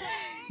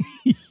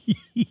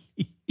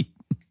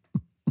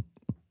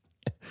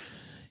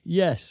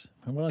 Yes.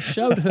 And when I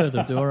showed her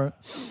the door,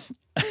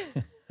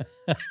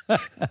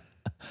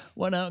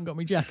 went out and got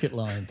my jacket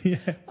lined.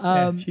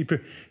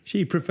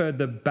 She preferred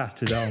the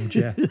battered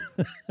armchair.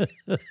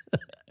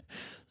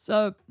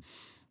 So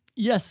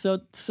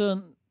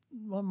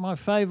my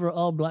favourite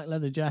old black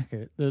leather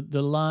jacket,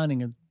 the lining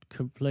had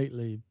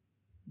completely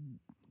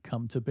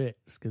come to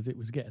bits because it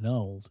was getting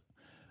old.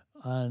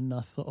 And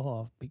I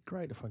thought, it'd be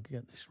great if I could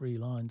get this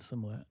relined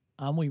somewhere.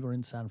 And we were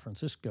in San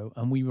Francisco,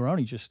 and we were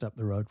only just up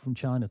the road from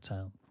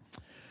Chinatown.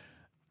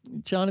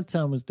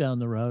 Chinatown was down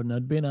the road, and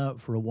I'd been out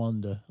for a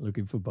wander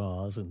looking for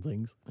bars and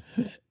things,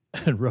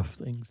 and rough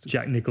things.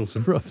 Jack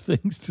Nicholson. Rough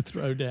things to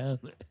throw down.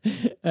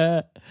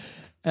 We're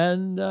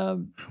going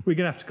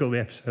to have to call the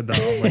episode that,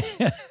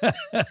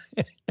 aren't we?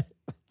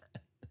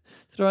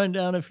 Throwing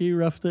down a few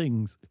rough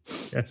things.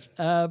 Yes.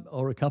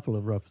 Or a couple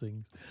of rough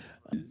things.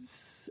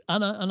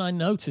 And I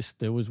noticed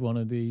there was one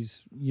of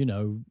these,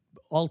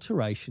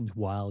 alterations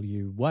while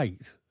you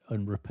wait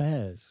and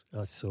repairs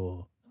I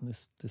saw. And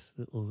this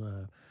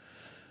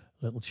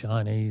little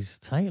Chinese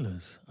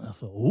tailors. And I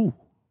thought,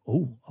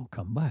 I'll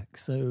come back.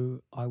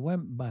 So I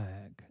went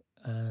back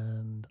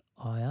and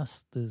I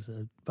asked, there's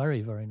a very,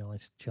 very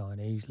nice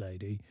Chinese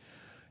lady,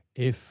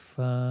 if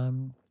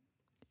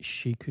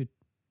she could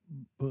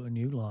put a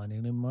new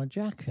lining in my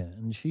jacket.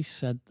 And she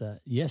said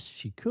that, yes,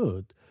 she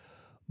could,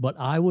 but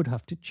I would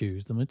have to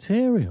choose the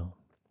material.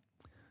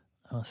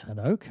 And I said,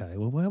 okay,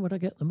 well, where would I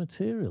get the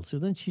material? So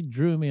then she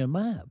drew me a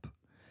map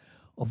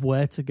of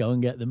where to go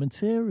and get the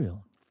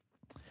material.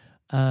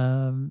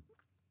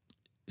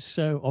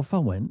 So off I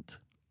went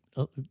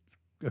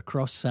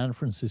across San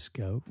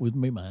Francisco with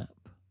my map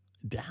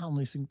down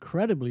this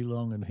incredibly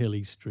long and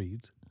hilly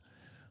street.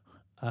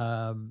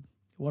 One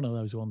of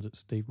those ones that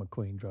Steve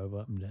McQueen drove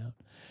up and down.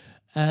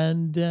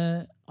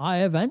 And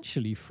I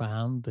eventually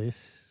found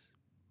this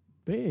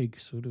big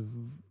sort of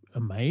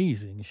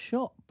amazing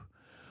shop,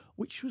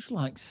 which was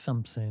like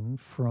something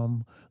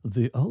from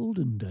the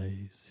olden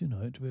days.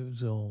 It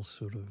was all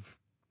sort of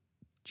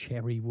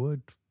cherry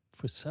wood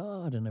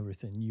facade and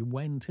everything. You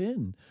went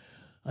in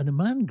and a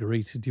man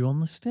greeted you on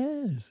the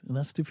stairs and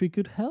asked if he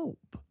could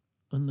help.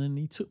 And then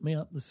he took me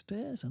up the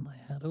stairs and they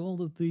had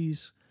all of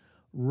these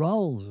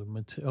rolls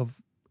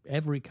of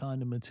every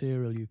kind of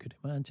material you could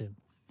imagine.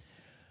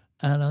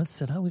 And I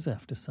said I was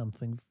after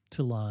something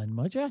to line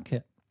my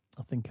jacket.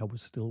 I think I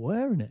was still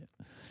wearing it.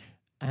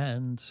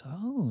 And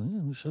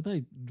so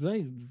they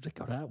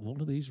got out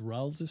all of these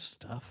rolls of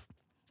stuff,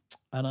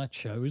 and I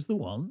chose the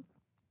one,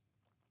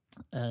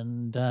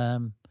 and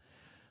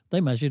they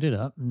measured it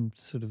up, and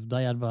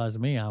they advised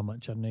me how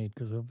much I need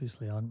because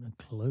obviously I hadn't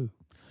a clue,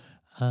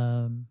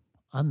 and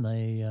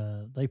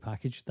they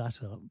packaged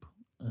that up,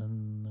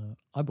 and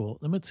I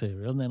bought the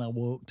material, and then I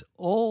walked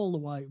all the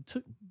way. It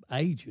took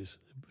ages.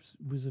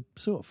 It was a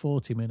sort of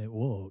 40-minute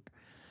walk,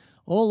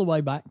 all the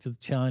way back to the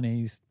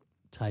Chinese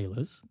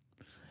tailors.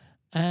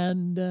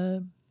 And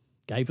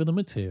gave her the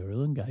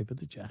material and gave her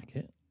the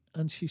jacket.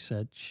 And she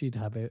said she'd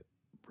have it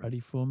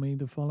ready for me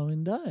the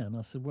following day. And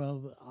I said,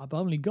 well, I've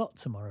only got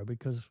tomorrow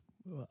because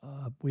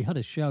we had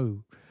a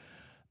show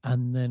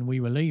and then we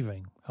were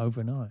leaving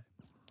overnight.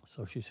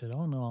 So she said,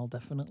 oh, no, I'll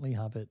definitely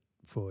have it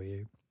for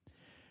you.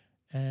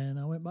 And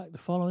I went back the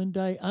following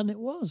day and it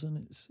was.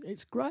 And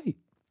it's great.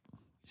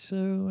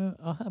 So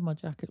I had my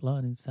jacket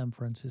line in San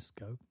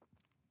Francisco.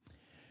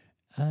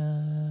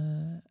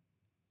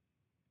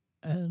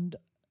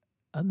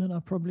 And then I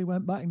probably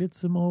went back and did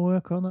some more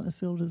work on that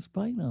Isilda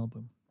Spain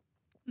album.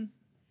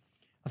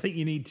 I think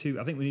we need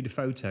a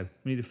photo.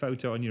 We need a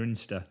photo on your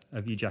Insta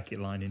of your jacket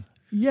lining.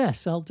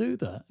 Yes, I'll do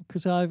that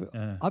because I've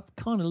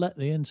kind of let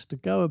the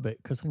Insta go a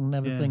bit because I can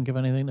never think of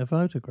anything to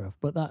photograph.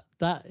 But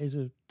that is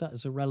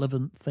a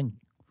relevant thing.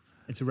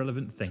 It's a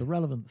relevant thing. It's a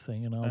relevant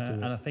thing, and I'll do it.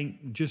 And I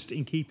think just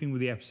in keeping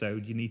with the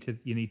episode, you need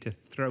to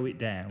throw it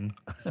down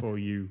for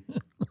you.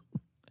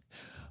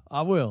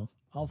 I will.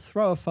 I'll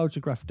throw a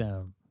photograph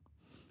down.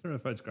 Throw a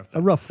photograph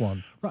down. A rough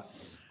one. Right.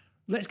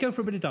 Let's go for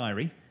a bit of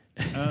diary.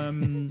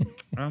 And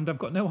I've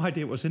got no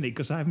idea what's in it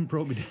because I haven't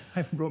brought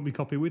my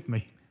copy with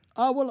me.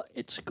 Oh well,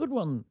 it's a good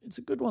one. It's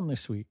a good one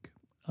this week.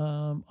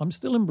 I'm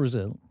still in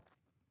Brazil.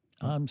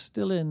 I'm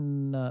still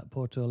in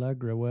Porto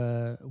Alegre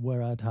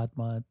where I'd had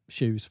my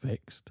shoes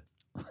fixed.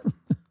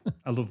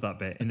 I love that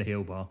bit in the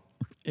heel bar.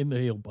 In the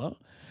heel bar.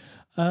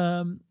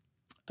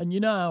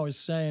 And I was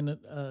saying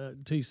at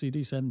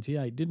TCD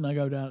 78, didn't I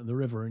go down to the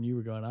river? And you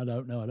were going, I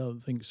don't know, I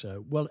don't think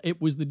so. Well, it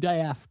was the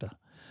day after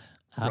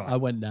I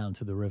went down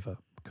to the river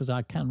because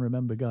I can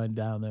remember going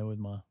down there with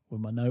my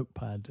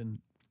notepad and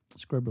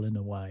scribbling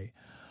away,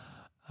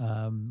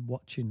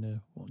 watching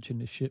the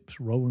ships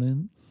roll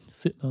in,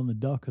 sitting on the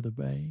dock of the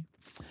bay.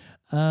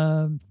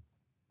 And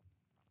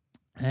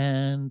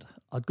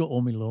I'd got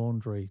all my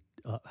laundry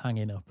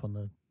hanging up on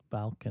the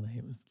balcony.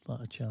 It was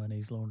like a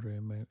Chinese laundry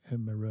in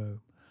my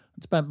room.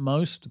 I spent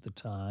most of the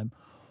time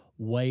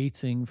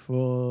waiting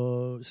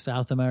for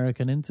South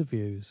American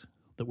interviews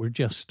that were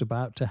just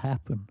about to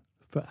happen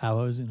for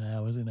hours and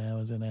hours and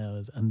hours and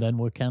hours, and then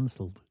were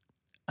cancelled.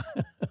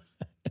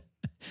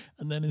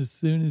 And then as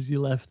soon as you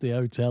left the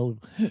hotel,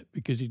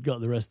 because you'd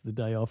got the rest of the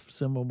day off,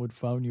 someone would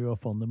phone you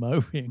up on the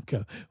movie and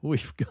go,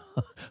 we've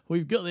got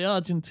the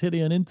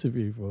Argentinian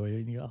interview for you.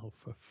 And you go, oh,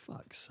 for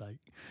fuck's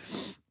sake.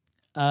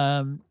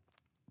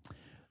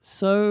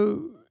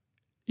 So,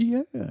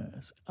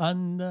 yes.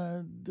 And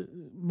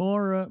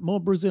more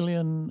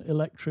Brazilian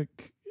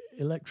electric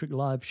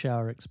live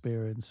shower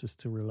experiences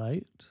to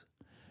relate.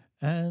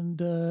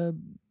 And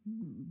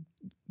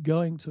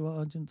going to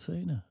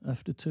Argentina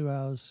after 2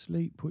 hours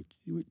sleep,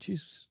 which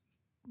is,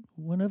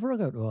 whenever I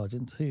go to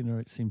Argentina,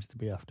 it seems to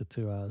be after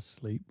 2 hours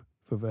sleep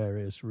for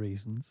various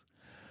reasons.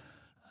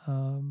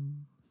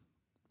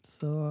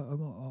 So I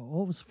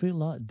always feel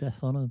like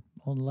death on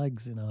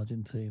legs in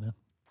Argentina.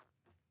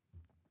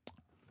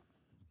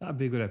 That'd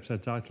be a good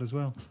episode title as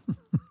well.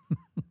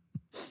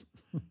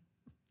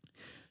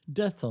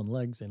 Death on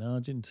legs in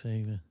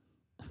Argentina.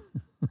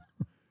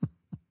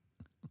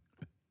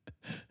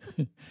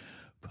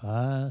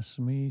 Pass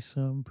me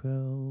some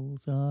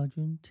pills,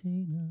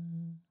 Argentina.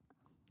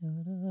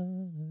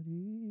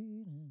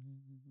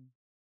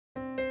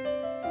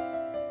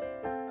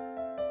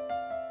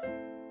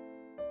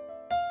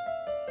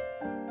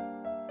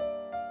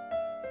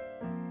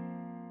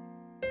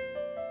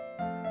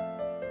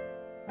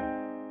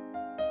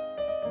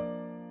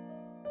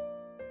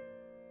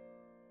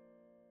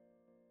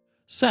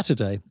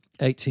 Saturday,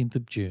 18th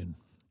of June.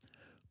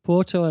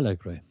 Porto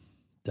Alegre.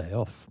 Day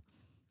off.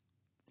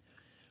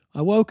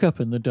 I woke up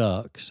in the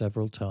dark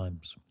several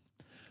times.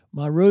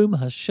 My room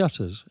has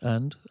shutters,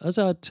 and as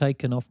I had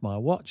taken off my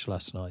watch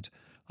last night,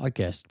 I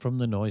guessed from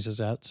the noises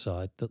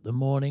outside that the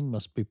morning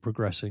must be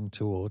progressing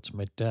towards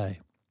midday.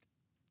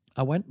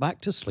 I went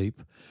back to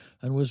sleep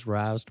and was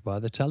roused by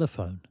the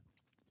telephone.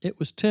 It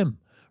was Tim,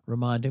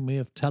 reminding me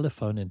of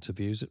telephone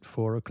interviews at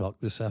 4 o'clock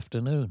this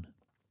afternoon.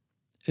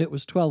 It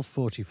was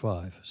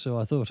 12:45, so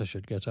I thought I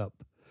should get up.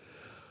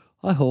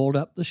 I hauled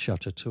up the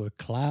shutter to a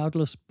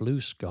cloudless blue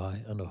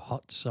sky and a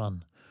hot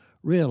sun,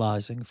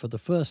 realizing for the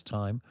first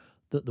time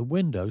that the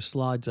window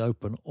slides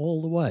open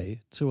all the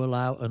way to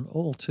allow an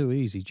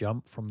all-too-easy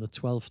jump from the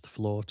 12th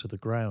floor to the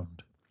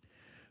ground.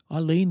 I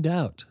leaned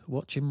out,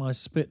 watching my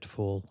spit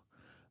fall,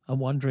 and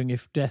wondering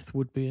if death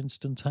would be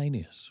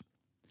instantaneous.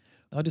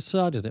 I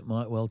decided it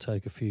might well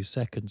take a few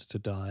seconds to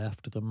die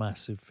after the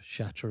massive,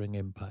 shattering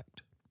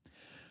impact.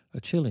 A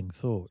chilling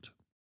thought.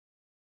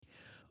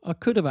 I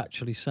could have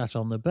actually sat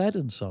on the bed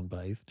and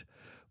sunbathed,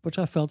 but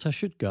I felt I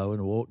should go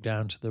and walk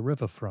down to the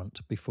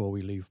riverfront before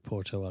we leave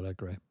Porto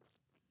Alegre.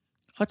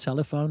 I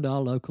telephoned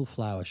our local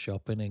flower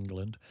shop in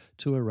England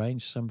to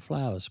arrange some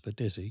flowers for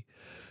Dizzy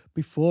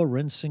before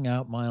rinsing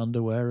out my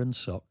underwear and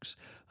socks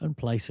and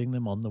placing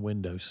them on the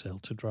windowsill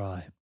to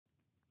dry.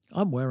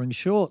 I'm wearing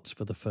shorts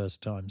for the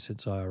first time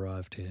since I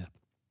arrived here.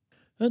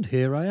 And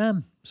here I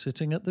am,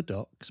 sitting at the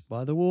docks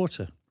by the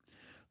water,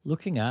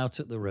 looking out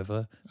at the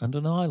river and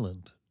an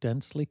island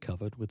densely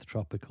covered with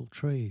tropical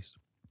trees.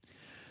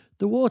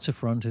 The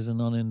waterfront is an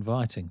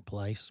uninviting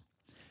place.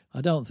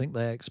 I don't think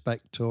they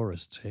expect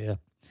tourists here.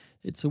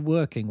 It's a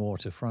working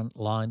waterfront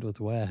lined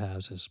with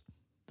warehouses.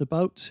 The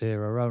boats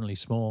here are only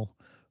small,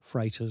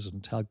 freighters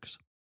and tugs.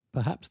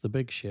 Perhaps the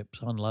big ships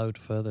unload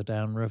further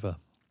downriver.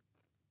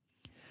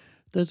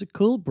 There's a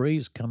cool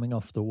breeze coming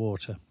off the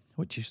water,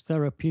 which is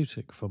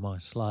therapeutic for my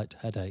slight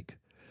headache.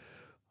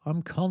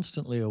 I'm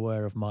constantly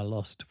aware of my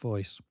lost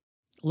voice.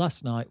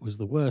 Last night was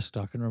the worst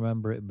I can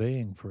remember it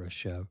being for a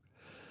show,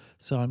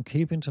 so I'm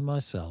keeping to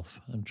myself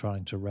and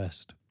trying to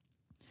rest.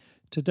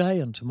 Today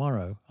and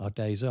tomorrow are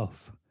days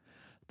off.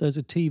 There's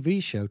a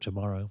TV show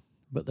tomorrow,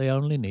 but they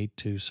only need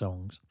 2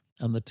 songs,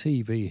 and the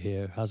TV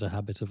here has a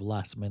habit of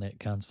last-minute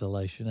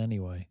cancellation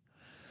anyway.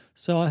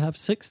 So I have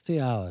 60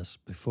 hours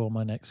before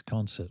my next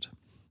concert.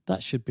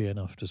 That should be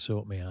enough to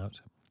sort me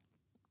out.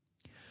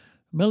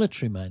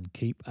 Military men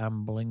keep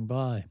ambling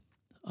by.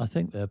 I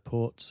think they're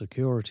port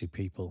security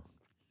people.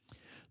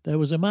 There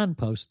was a man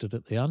posted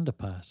at the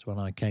underpass when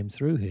I came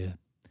through here.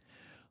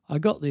 I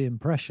got the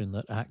impression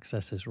that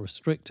access is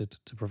restricted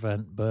to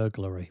prevent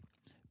burglary,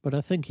 but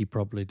I think he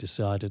probably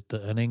decided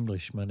that an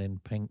Englishman in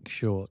pink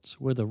shorts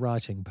with a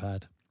writing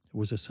pad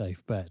was a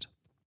safe bet.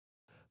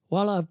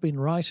 While I've been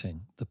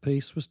writing, the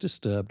piece was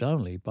disturbed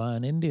only by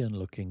an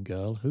Indian-looking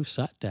girl who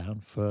sat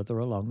down further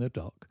along the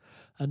dock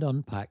and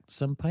unpacked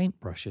some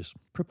paintbrushes,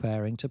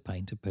 preparing to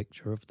paint a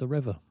picture of the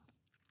river.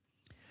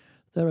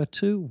 There are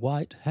 2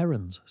 white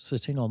herons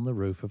sitting on the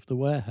roof of the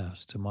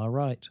warehouse to my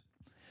right.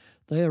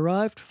 They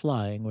arrived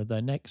flying with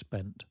their necks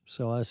bent,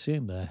 so I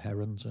assume they're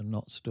herons and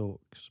not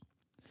storks.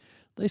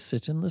 They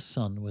sit in the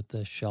sun with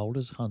their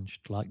shoulders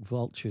hunched like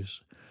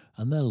vultures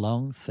and their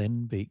long,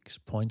 thin beaks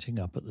pointing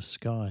up at the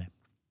sky.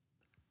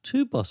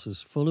 2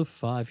 buses full of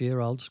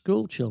 5-year-old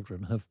school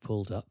children have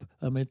pulled up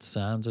amid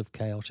sounds of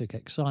chaotic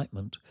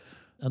excitement,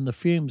 and the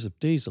fumes of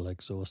diesel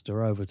exhaust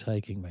are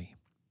overtaking me.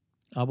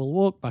 I will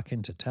walk back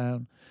into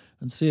town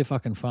and see if I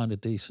can find a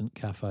decent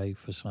cafe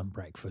for some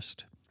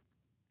breakfast.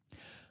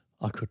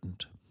 I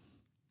couldn't.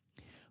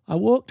 I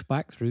walked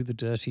back through the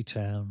dirty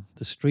town,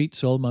 the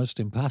streets almost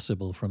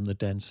impassable from the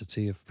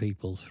density of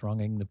people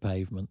thronging the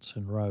pavements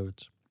and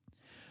roads.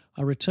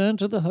 I returned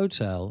to the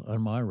hotel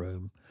and my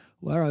room,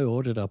 where I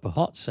ordered up a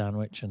hot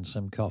sandwich and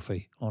some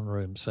coffee on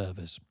room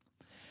service.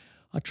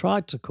 I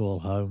tried to call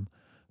home,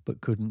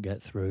 but couldn't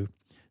get through,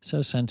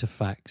 so sent a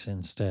fax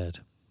instead.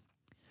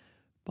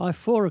 By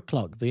 4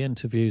 o'clock the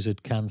interviews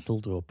had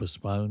cancelled or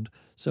postponed,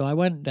 so I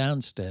went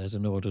downstairs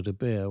and ordered a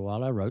beer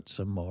while I wrote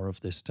some more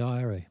of this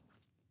diary.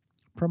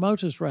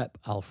 Promoter's rep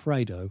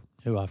Alfredo,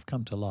 who I've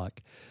come to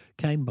like,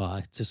 came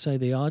by to say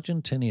the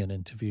Argentinian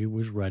interview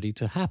was ready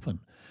to happen,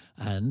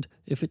 and,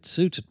 if it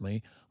suited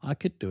me, I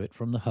could do it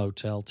from the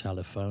hotel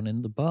telephone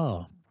in the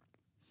bar.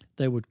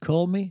 They would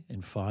call me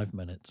in 5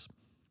 minutes.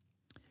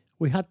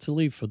 We had to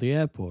leave for the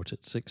airport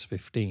at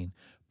 6:15,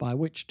 by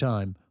which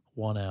time,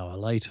 1 hour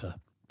later,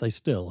 they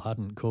still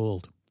hadn't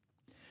called.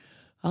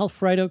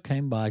 Alfredo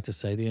came by to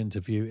say the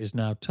interview is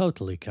now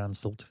totally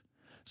cancelled,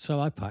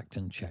 so I packed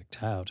and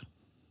checked out.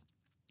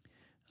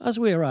 As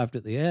we arrived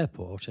at the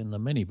airport in the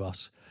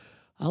minibus,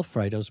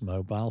 Alfredo's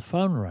mobile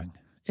phone rang.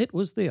 It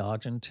was the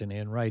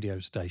Argentinian radio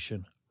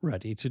station,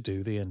 ready to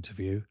do the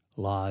interview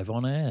live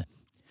on air.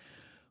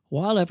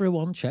 While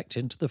everyone checked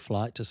into the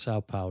flight to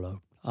Sao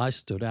Paulo, I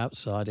stood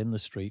outside in the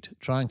street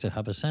trying to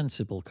have a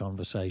sensible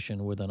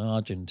conversation with an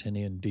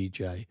Argentinian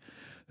DJ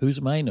whose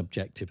main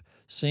objective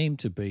seemed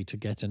to be to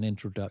get an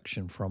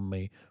introduction from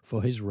me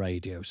for his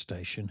radio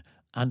station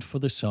and for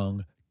the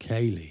song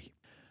Kaylee.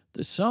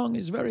 The song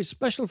is very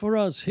special for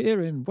us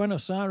here in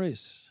Buenos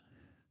Aires.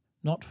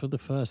 Not for the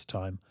first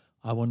time,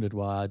 I wondered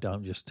why I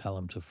don't just tell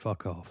him to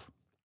fuck off.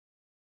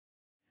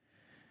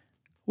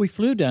 We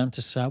flew down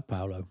to Sao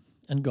Paulo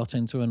and got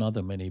into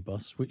another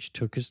minibus which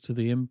took us to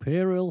the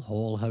Imperial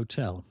Hall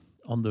Hotel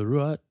on the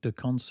Rua de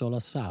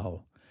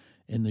Consolação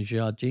in the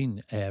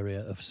Jardim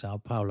area of Sao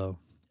Paulo,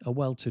 a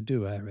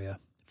well-to-do area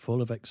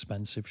full of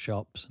expensive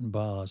shops and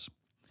bars.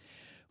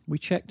 We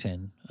checked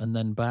in, and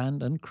then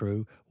band and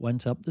crew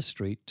went up the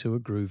street to a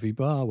groovy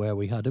bar where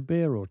we had a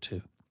beer or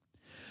two.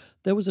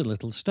 There was a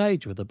little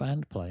stage with a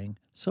band playing,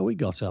 so we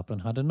got up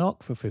and had a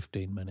knock for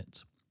 15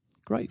 minutes.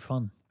 Great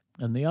fun,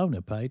 and the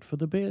owner paid for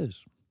the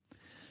beers.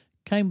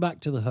 Came back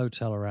to the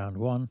hotel around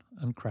 1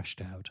 and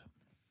crashed out.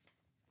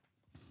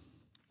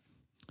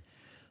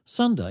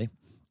 Sunday,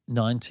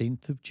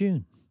 19th of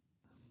June.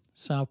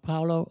 Sao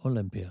Paulo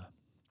Olympia.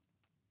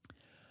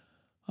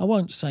 I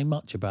won't say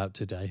much about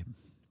today.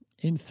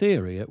 In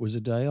theory, it was a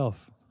day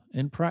off.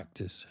 In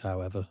practice,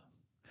 however,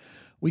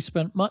 we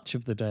spent much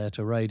of the day at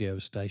a radio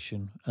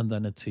station and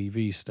then a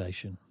TV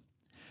station.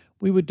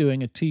 We were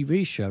doing a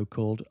TV show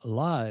called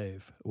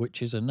Live,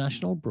 which is a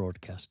national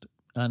broadcast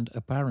and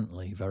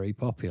apparently very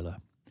popular.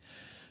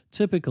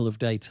 Typical of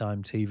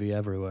daytime TV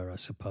everywhere, I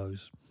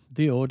suppose.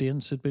 The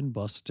audience had been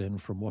bussed in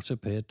from what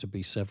appeared to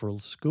be several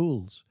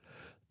schools.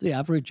 The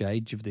average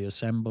age of the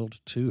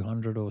assembled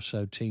 200 or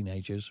so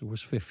teenagers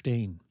was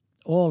 15.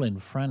 All in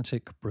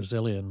frantic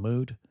Brazilian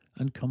mood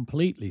and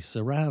completely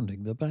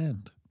surrounding the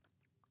band.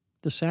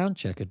 The sound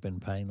check had been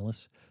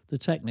painless, the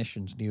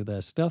technicians knew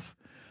their stuff,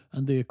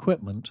 and the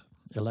equipment,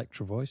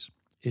 Electro Voice,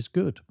 is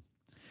good.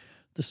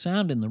 The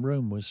sound in the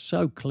room was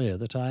so clear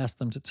that I asked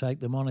them to take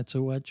the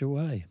monitor wedge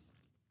away.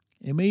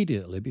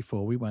 Immediately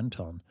before we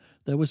went on,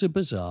 there was a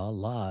bizarre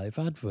live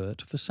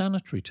advert for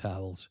sanitary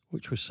towels,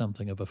 which was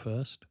something of a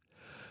first.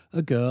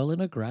 A girl in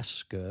a grass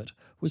skirt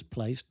was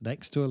placed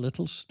next to a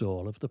little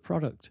stall of the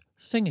product,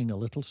 singing a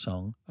little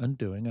song and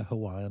doing a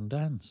Hawaiian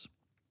dance.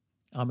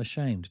 I'm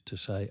ashamed to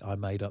say I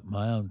made up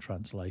my own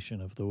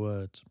translation of the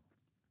words.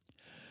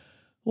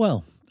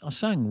 Well, I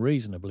sang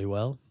reasonably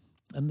well,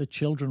 and the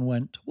children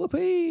went,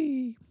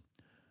 whoopee!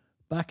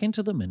 Back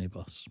into the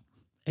minibus.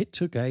 It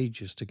took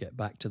ages to get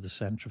back to the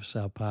centre of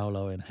Sao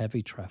Paulo in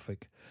heavy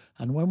traffic,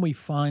 and when we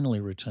finally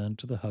returned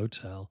to the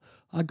hotel,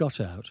 I got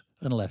out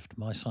and left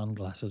my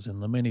sunglasses in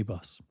the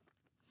minibus.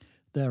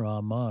 They're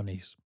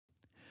Armani's.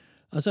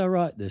 As I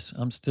write this,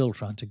 I'm still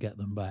trying to get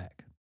them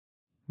back.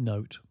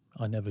 Note,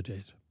 I never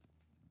did.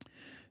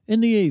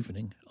 In the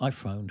evening, I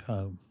phoned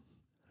home.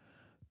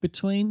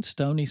 Between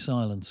stony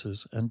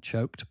silences and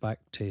choked back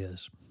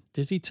tears,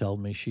 Dizzy told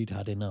me she'd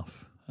had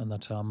enough and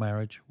that our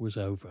marriage was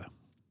over.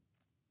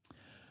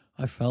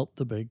 I felt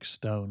the big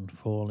stone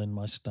fall in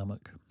my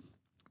stomach.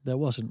 There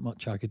wasn't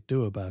much I could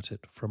do about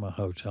it from a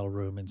hotel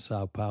room in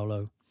Sao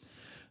Paulo,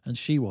 and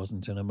she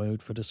wasn't in a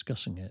mood for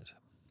discussing it.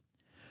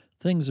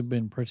 Things have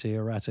been pretty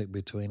erratic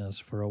between us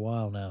for a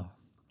while now.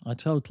 I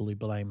totally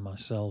blame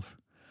myself.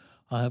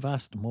 I have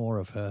asked more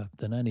of her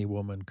than any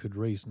woman could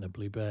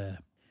reasonably bear.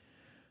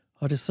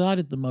 I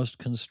decided the most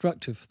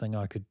constructive thing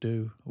I could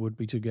do would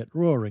be to get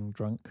roaring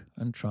drunk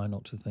and try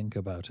not to think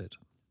about it.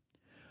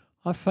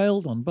 I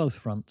failed on both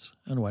fronts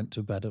and went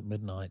to bed at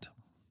midnight.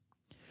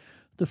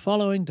 The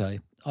following day,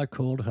 I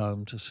called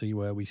home to see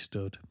where we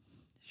stood.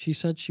 She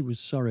said she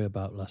was sorry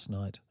about last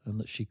night and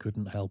that she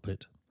couldn't help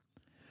it.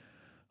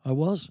 I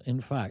was,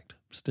 in fact,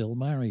 still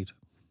married.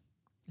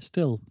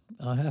 Still,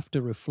 I have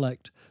to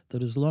reflect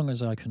that as long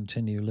as I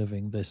continue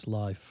living this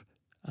life,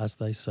 as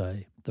they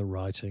say, the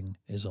writing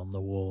is on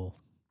the wall.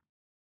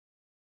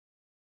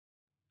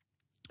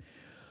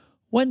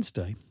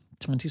 Wednesday,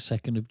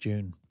 22nd of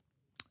June.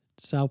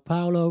 Sao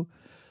Paulo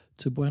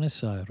to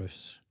Buenos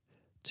Aires.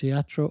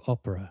 Teatro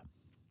Opera.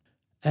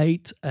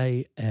 8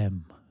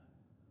 a.m.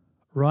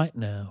 Right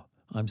now,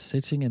 I'm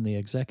sitting in the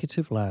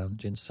executive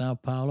lounge in Sao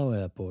Paulo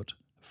Airport,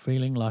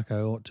 feeling like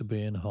I ought to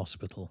be in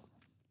hospital.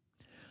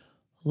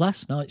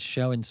 Last night's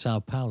show in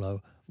Sao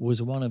Paulo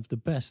was one of the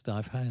best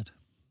I've had.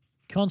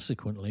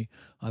 Consequently,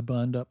 I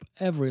burned up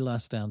every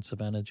last ounce of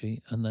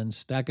energy and then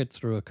staggered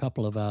through a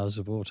couple of hours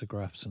of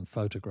autographs and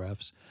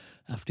photographs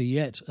after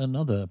yet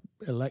another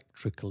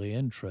electrically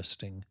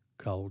interesting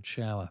cold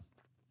shower.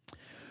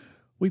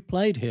 We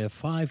played here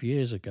 5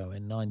 years ago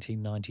in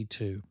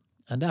 1992,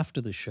 and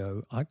after the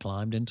show I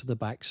climbed into the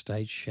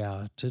backstage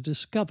shower to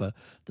discover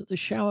that the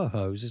shower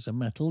hose is a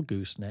metal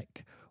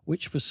gooseneck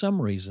which for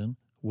some reason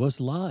was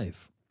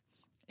live.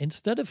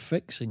 Instead of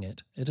fixing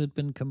it, it had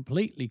been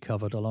completely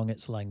covered along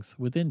its length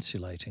with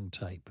insulating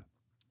tape.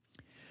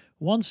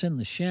 Once in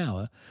the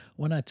shower,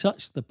 when I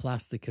touched the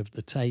plastic of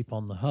the tape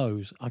on the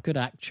hose, I could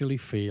actually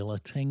feel a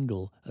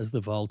tingle as the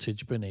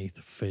voltage beneath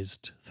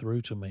fizzed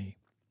through to me.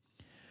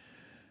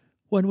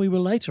 When we were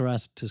later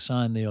asked to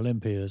sign the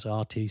Olympia's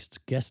artist's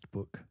guest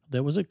book,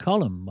 there was a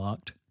column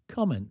marked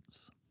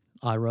Comments.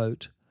 I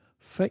wrote,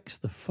 "Fix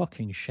the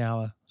fucking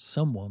shower,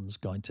 someone's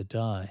going to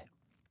die."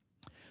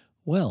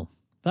 Well,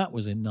 that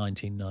was in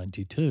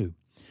 1992,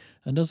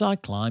 and as I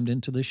climbed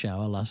into the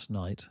shower last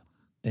night,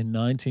 in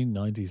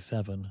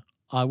 1997,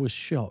 I was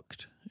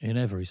shocked, in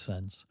every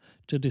sense,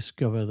 to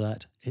discover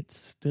that it's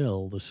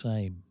still the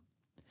same.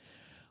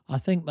 I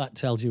think that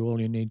tells you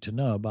all you need to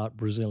know about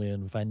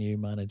Brazilian venue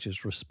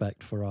managers'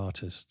 respect for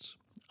artists,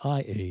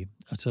 i.e.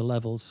 at a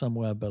level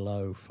somewhere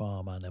below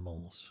farm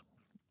animals.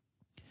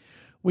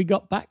 We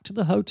got back to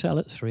the hotel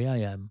at 3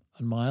 a.m.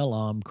 and my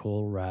alarm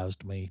call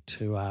roused me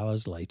 2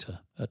 hours later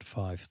at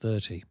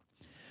 5:30.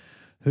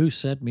 Who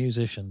said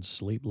musicians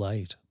sleep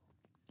late?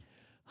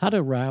 Had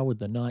a row with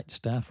the night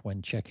staff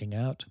when checking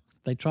out.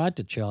 They tried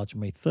to charge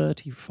me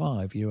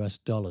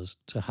 $35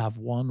 to have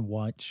one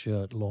white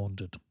shirt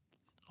laundered.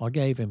 I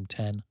gave him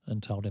 10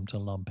 and told him to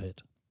lump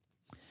it.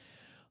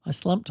 I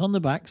slumped on the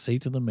back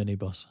seat of the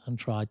minibus and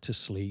tried to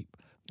sleep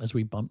as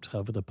we bumped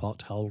over the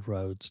potholed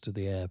roads to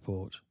the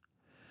airport.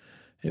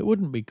 It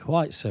wouldn't be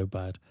quite so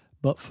bad,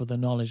 but for the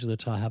knowledge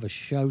that I have a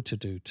show to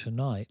do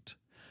tonight,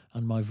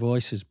 and my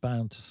voice is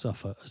bound to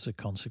suffer as a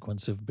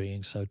consequence of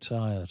being so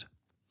tired.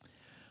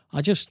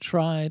 I just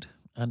tried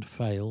and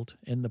failed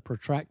in the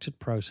protracted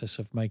process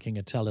of making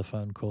a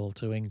telephone call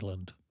to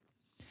England.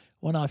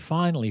 When I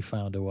finally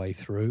found a way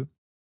through,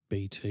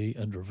 BT,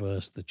 and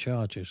reversed the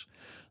charges,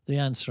 the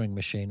answering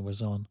machine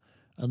was on,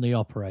 and the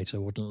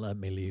operator wouldn't let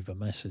me leave a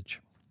message.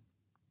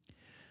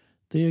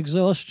 The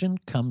exhaustion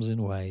comes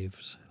in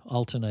waves,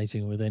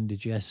 alternating with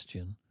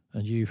indigestion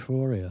and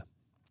euphoria.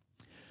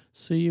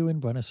 See you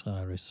in Buenos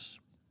Aires.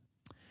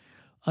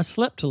 I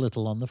slept a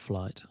little on the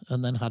flight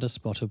and then had a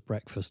spot of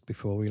breakfast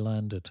before we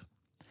landed.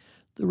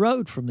 The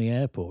road from the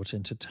airport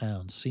into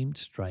town seemed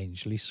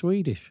strangely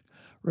Swedish,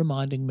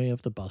 reminding me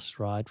of the bus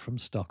ride from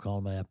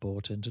Stockholm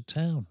Airport into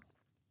town.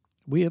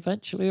 We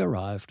eventually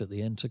arrived at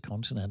the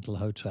Intercontinental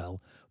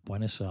Hotel,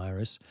 Buenos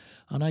Aires,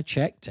 and I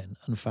checked in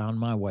and found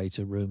my way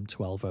to room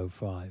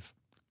 1205.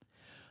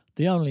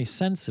 The only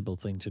sensible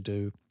thing to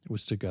do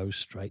was to go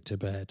straight to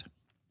bed.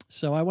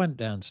 So I went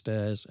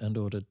downstairs and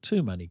ordered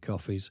too many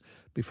coffees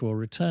before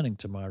returning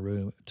to my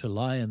room to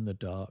lie in the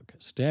dark,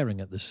 staring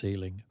at the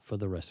ceiling for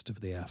the rest of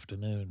the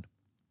afternoon.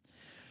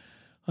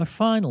 I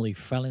finally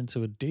fell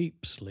into a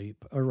deep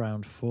sleep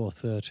around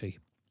 4:30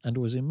 and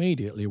was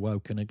immediately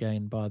woken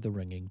again by the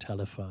ringing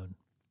telephone.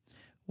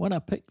 When I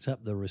picked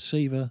up the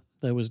receiver,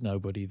 there was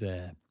nobody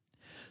there,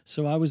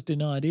 so I was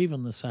denied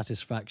even the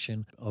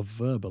satisfaction of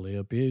verbally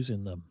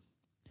abusing them.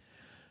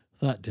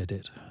 That did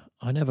it.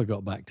 I never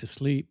got back to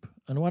sleep,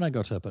 and when I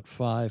got up at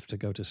 5 to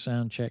go to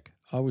sound check,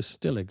 I was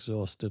still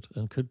exhausted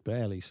and could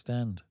barely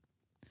stand.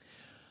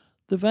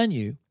 The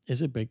venue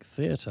is a big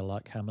theatre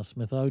like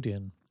Hammersmith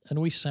Odeon, and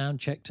we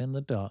sound checked in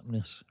the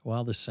darkness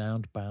while the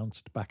sound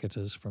bounced back at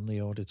us from the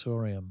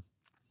auditorium.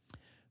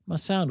 My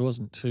sound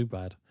wasn't too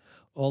bad,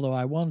 although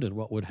I wondered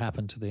what would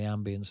happen to the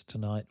ambience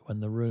tonight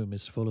when the room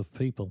is full of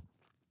people.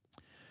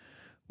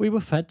 We were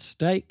fed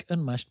steak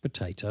and mashed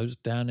potatoes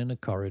down in a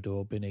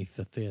corridor beneath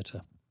the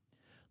theatre.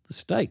 The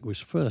steak was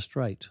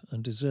first-rate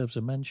and deserves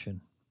a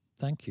mention.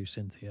 Thank you,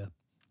 Cynthia.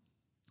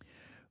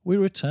 We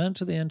returned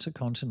to the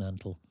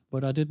Intercontinental,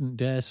 but I didn't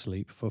dare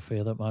sleep for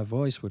fear that my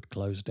voice would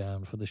close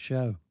down for the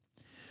show.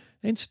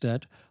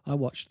 Instead, I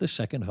watched the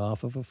second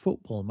half of a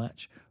football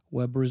match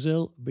where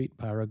Brazil beat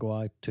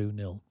Paraguay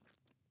 2-0.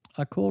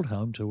 I called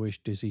home to wish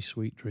Dizzy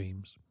sweet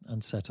dreams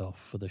and set off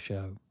for the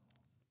show.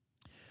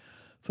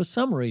 For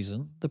some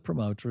reason, the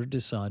promoter had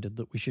decided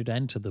that we should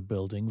enter the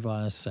building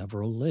via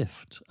several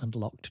lifts and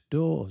locked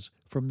doors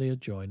from the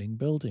adjoining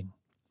building.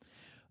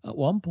 At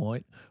one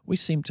point, we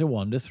seemed to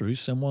wander through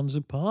someone's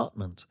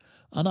apartment,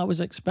 and I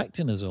was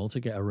expecting us all to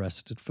get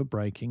arrested for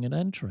breaking and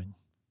entering.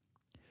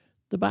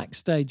 The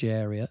backstage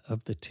area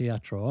of the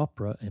Teatro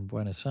Opera in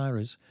Buenos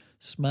Aires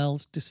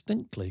smells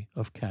distinctly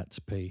of cat's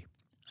pee,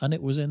 and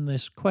it was in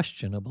this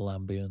questionable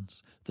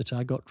ambience that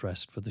I got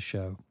dressed for the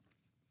show.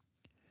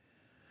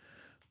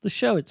 The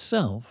show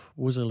itself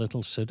was a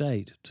little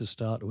sedate to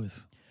start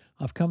with.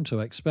 I've come to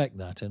expect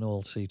that in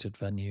all seated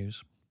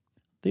venues.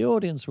 The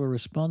audience were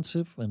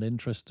responsive and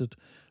interested,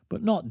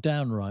 but not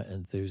downright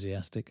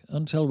enthusiastic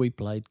until we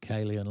played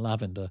Kayleigh and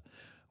Lavender,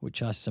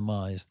 which I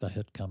surmised they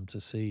had come to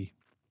see.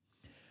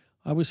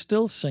 I was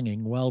still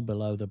singing well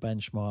below the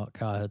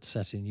benchmark I had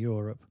set in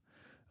Europe,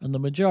 and the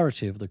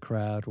majority of the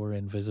crowd were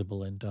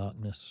invisible in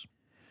darkness.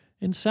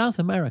 In South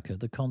America,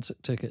 the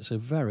concert tickets are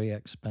very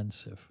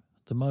expensive,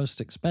 the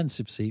most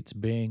expensive seats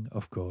being,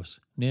 of course,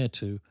 near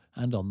to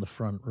and on the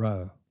front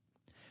row.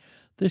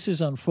 This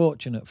is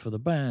unfortunate for the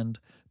band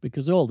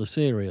because all the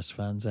serious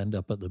fans end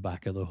up at the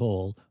back of the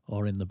hall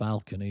or in the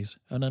balconies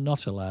and are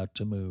not allowed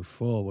to move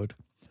forward,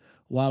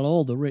 while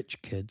all the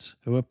rich kids,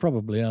 who are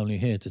probably only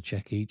here to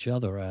check each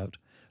other out,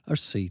 are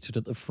seated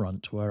at the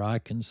front where I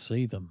can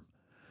see them.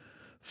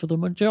 For the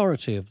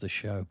majority of the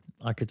show,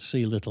 I could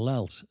see little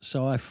else,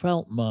 so I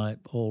felt my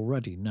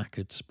already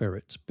knackered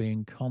spirits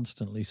being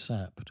constantly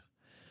sapped.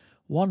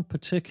 One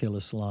particular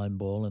slime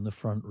ball in the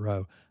front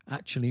row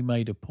actually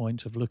made a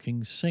point of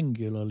looking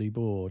singularly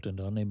bored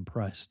and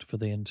unimpressed for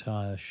the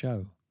entire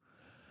show.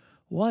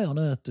 Why on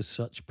earth do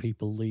such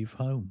people leave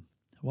home?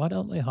 Why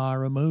don't they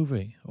hire a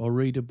movie, or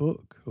read a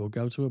book, or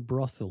go to a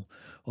brothel,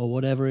 or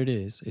whatever it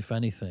is, if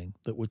anything,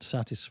 that would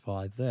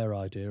satisfy their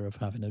idea of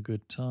having a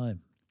good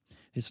time?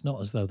 It's not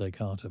as though they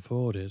can't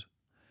afford it.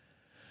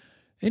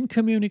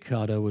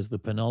 Incommunicado was the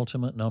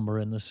penultimate number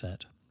in the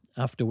set,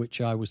 after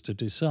which I was to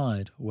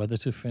decide whether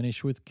to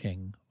finish with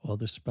King or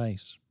The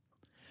Space.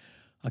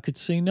 I could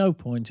see no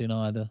point in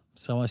either,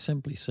 so I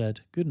simply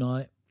said, "Good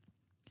night."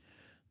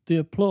 The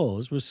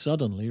applause was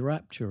suddenly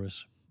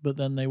rapturous, but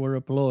then they were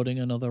applauding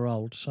another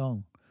old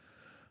song.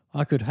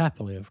 I could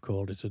happily have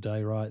called it a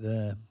day right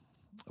there.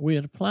 We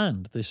had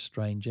planned this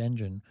strange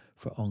engine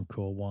for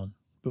Encore 1,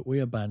 but we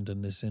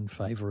abandoned this in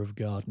favour of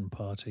Garden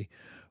Party,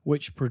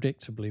 which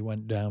predictably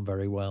went down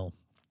very well.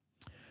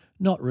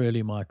 Not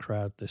really my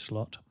crowd, this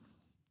lot.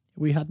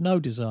 We had no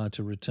desire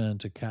to return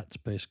to Cat's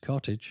Piss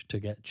Cottage to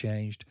get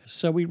changed,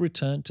 so we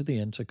returned to the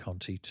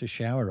Interconti to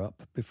shower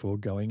up before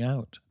going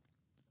out.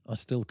 I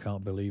still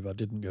can't believe I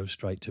didn't go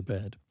straight to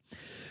bed.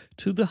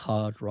 To the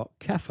Hard Rock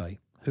Cafe,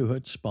 who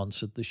had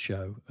sponsored the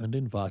show and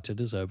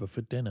invited us over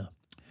for dinner.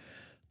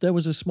 There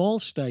was a small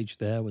stage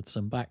there with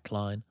some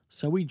backline,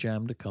 so we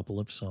jammed a couple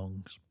of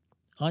songs.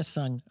 I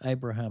sang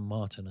Abraham,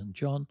 Martin and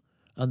John,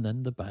 and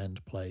then the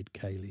band played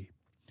Kayleigh.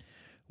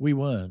 We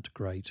weren't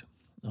great,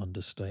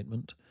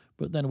 understatement,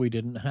 but then we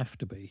didn't have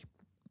to be.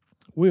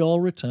 We all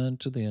returned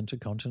to the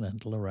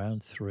Intercontinental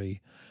around 3,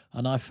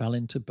 and I fell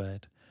into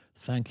bed,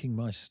 thanking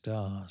my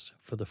stars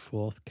for the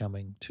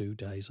forthcoming 2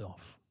 days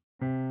off.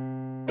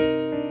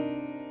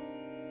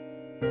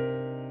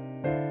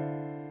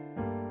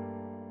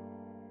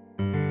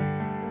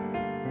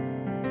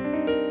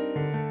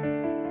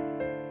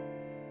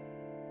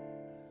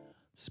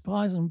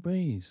 Spies and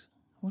Bees.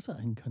 Was that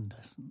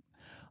Incandescent?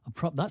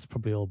 That's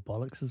probably all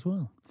bollocks as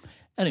well.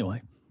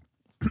 Anyway.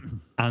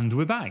 And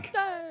we're back.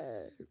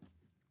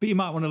 But you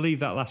might want to leave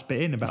that last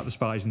bit in about the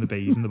spies and the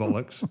bees and the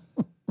bollocks.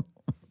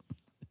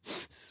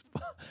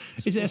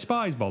 Is it a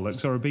spies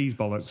bollocks or a bees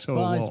bollocks or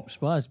what?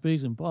 Spies,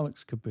 Bees and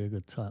Bollocks could be a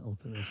good title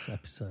for this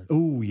episode.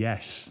 Oh,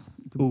 yes.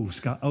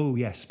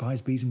 Yes,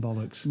 spies, bees and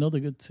bollocks. Another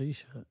good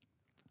T-shirt.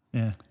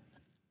 Yeah.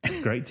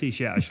 Great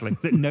T-shirt, actually,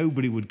 that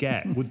nobody would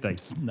get, would they?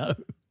 No.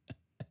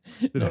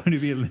 There'd only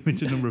be a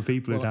limited number of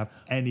people who'd have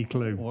any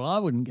clue. Well, I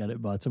wouldn't get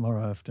it by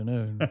tomorrow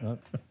afternoon.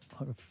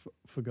 I've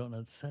forgotten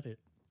I'd said it.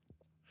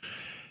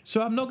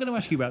 So I'm not going to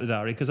ask you about the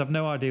diary because I've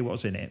no idea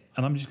what's in it.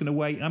 And I'm just going to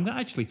wait. I'm going to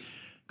actually,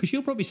 because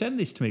you'll probably send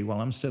this to me while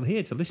I'm still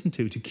here to listen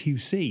to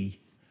QC.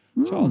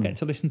 So I'll get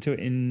to listen to it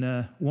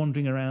in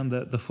wandering around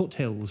the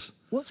foothills.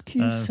 What's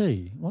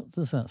QC? What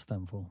does that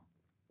stand for?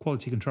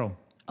 Quality control.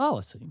 Oh,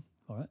 I see.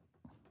 All right.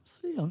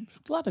 See, I'm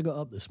glad I got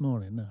up this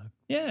morning now.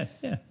 Yeah.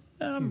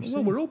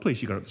 Well, we're all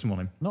pleased you got up this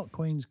morning. Not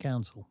Queen's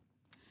Counsel.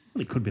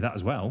 Well, it could be that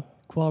as well.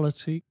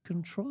 Quality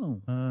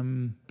control.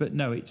 But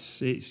no,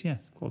 it's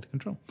quality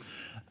control.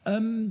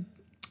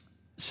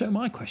 So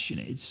my question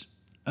is,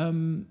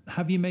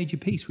 have you made your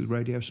peace with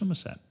Radio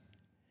Somerset?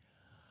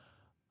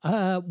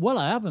 Well,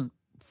 I haven't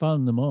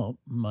phoned them up,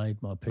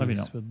 made my Have you peace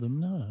not? with them.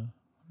 No.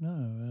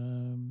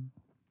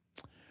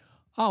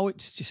 Oh,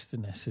 it's just a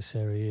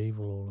necessary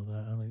evil, all of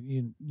that. I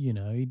mean,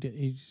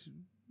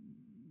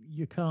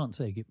 you can't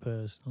take it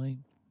personally.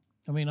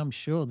 I mean, I'm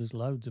sure there's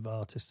loads of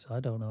artists I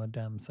don't know a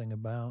damn thing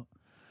about.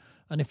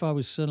 And if I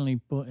was suddenly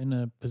put in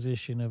a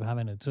position of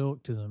having to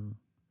talk to them,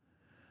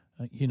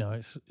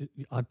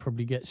 I'd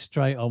probably get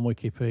straight on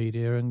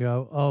Wikipedia and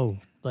go, oh,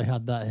 they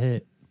had that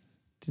hit.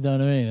 Do you know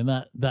what I mean?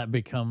 And that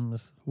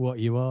becomes what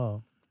you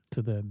are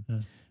to them. Yeah.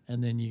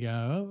 And then you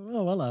go,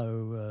 oh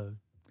hello,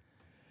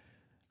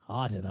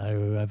 I don't know,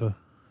 whoever,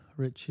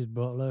 Richard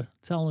Butler.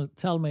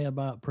 Tell me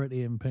about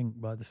Pretty in Pink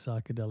by the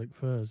Psychedelic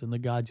Furs. And the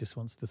guy just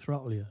wants to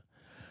throttle you.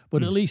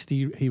 But at least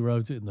he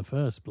wrote it in the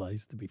first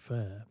place, to be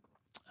fair.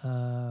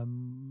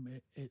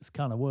 It's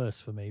kind of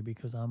worse for me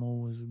because I'm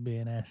always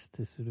being asked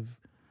to sort of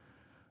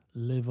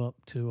live up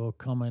to or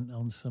comment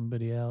on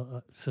somebody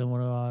else,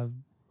 someone who I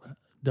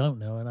don't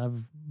know and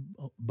have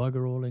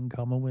bugger all in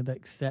common with,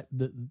 except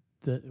that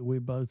we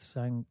both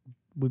singers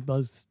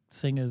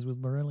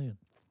with Marillion.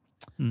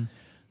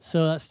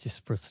 So that's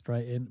just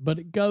frustrating. But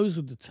it goes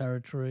with the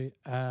territory,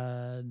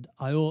 and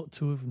I ought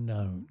to have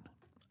known.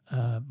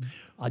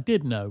 I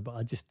did know, but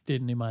I just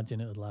didn't imagine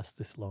it would last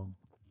this long.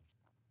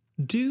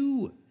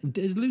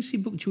 Has Lucy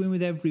booked you in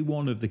with every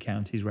one of the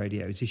county's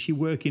radios? Is she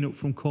working up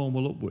from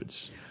Cornwall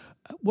upwards?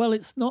 Well,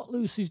 it's not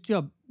Lucy's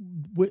job.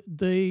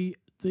 The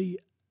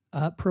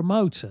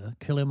promoter,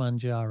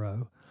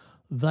 Kilimanjaro,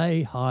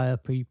 they hire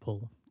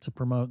people to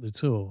promote the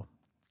tour.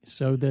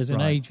 So there's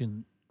an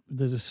agent,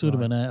 there's a sort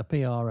of a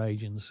PR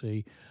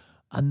agency,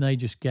 and they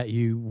just get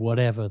you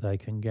whatever they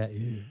can get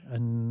you.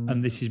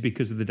 And this is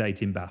because of the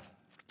date in Bath?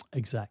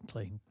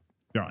 Exactly.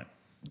 Right.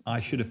 I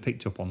should have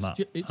picked up on that.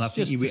 It's I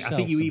think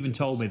just you even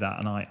told me that,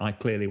 and I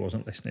clearly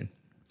wasn't listening.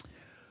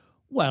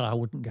 Well, I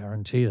wouldn't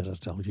guarantee that I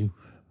told you.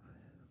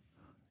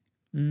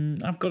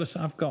 I've got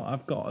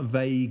a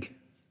vague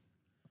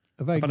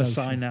I've had notion. a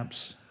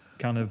synapse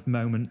kind of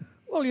moment.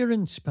 Well, you're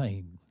in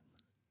Spain,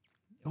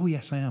 Oh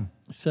yes, I am.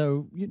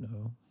 so you've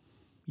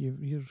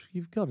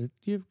got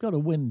a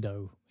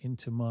window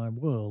into my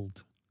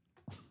world,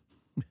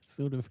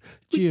 sort of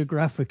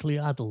geographically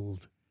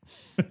addled.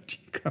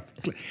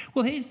 Geographically.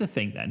 Well, here's the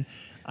thing then.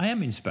 I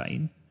am in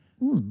Spain.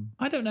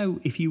 I don't know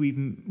if you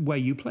even where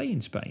you play in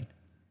Spain.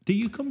 Do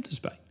you come to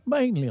Spain?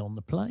 Mainly on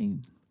the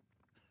plane.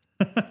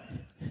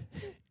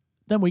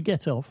 Then we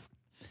get off,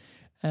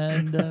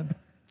 and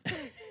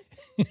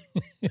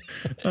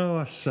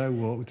I so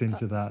walked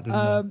into that,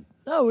 didn't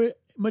I?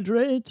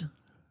 Madrid,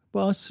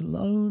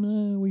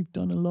 Barcelona. We've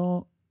done a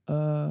lot.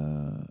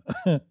 I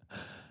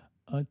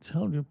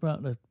told you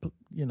about the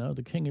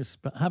King of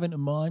Spain, having a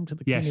mime to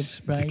the King of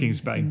Spain. The King of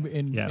Spain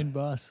in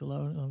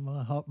Barcelona,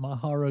 my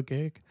horror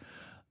gig.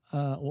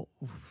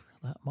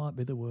 That might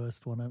be the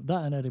worst one.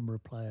 That and Edinburgh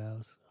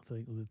Playhouse, I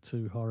think, were the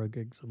two horror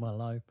gigs of my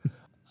life.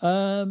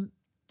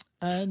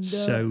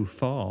 So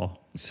far,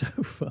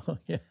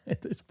 yeah.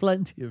 There's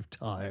plenty of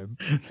time.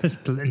 There's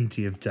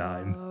plenty of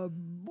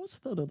time. What's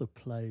that other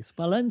place?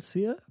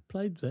 Valencia,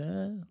 played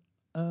there.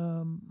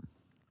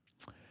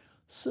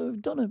 So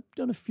I've done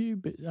a few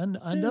bits, and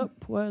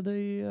up where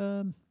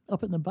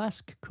up in the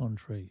Basque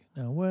Country.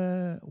 Now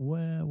where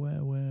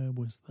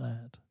was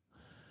that?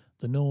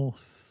 The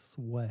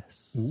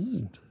northwest.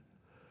 Ooh.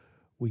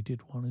 We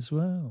did one as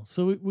well.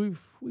 So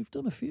we've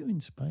done a few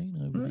in Spain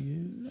over the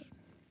years.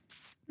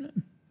 Yeah.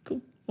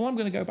 Cool. Well, I'm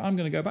going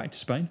to go back to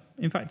Spain.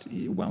 In fact,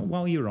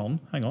 while you're on,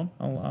 hang on,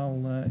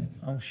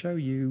 I'll show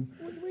you.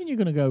 What do you mean you're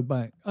going to go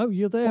back? Oh,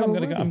 you're there Well,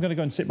 already? I'm going to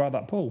go and sit by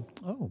that pool.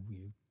 Oh,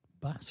 you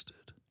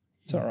bastard!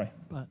 It's all right.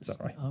 That's, It's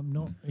all right. I'm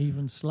not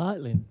even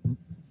slightly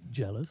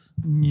jealous.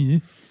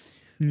 Well,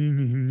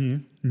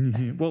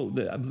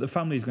 the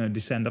family's going to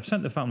descend. I've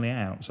sent the family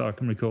out so I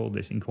can record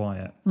this in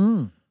quiet.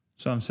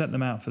 So I've sent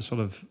them out for sort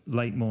of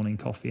late morning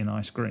coffee and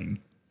ice cream.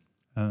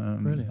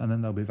 Brilliant. And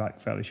then they'll be back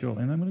fairly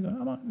shortly. And then I'm going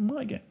to go, I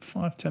might get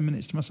 5-10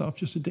 minutes to myself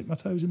just to dip my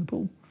toes in the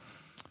pool.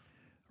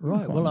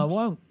 Right, well, I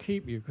won't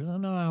keep you because I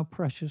know how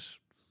precious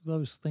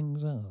those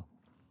things are.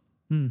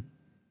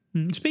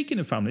 Speaking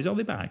of families, are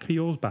they back? Are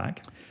yours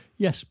back?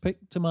 Yes,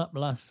 picked them up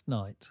last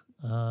night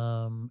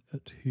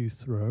at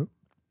Heathrow.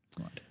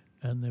 Right.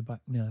 And they're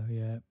back now,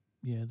 yeah,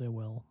 they're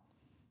well.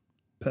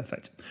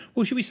 Perfect.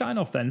 Well, should we sign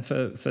off then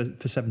for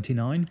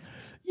 79?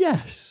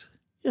 Yes,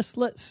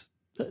 let's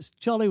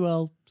jolly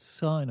well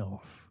sign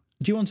off.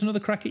 Do you want another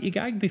crack at your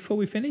gag before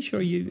we finish, or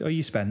are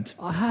you spent?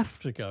 I have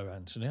to go,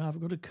 Anthony.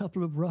 I've got a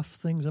couple of rough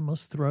things I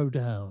must throw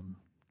down.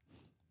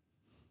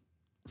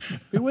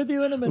 Be with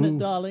you in a minute,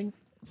 darling.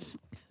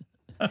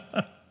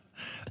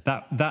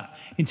 That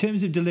in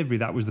terms of delivery,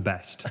 that was the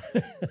best.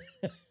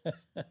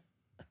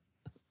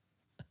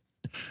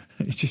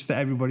 It's just that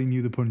everybody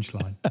knew the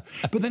punchline.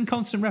 But then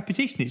constant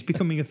repetition, it's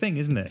becoming a thing,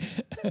 isn't it?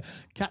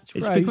 Catchphrase.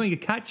 It's becoming a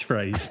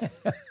catchphrase.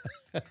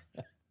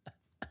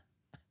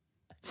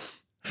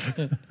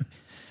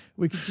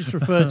 We could just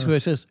refer to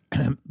it as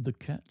the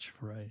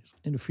catchphrase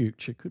in the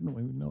future, couldn't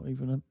we?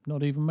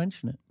 Not even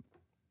mention it.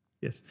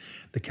 Yes,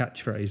 the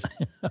catchphrase.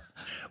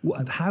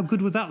 How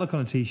good would that look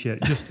on a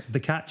T-shirt? Just the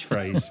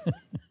catchphrase.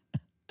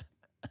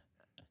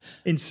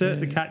 Insert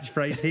the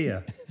catchphrase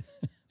here.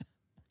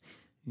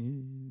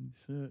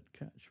 Insert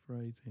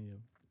catchphrase here.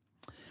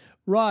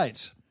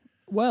 Right.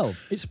 Well,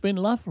 it's been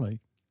lovely.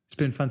 It's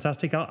been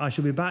fantastic. I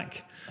shall be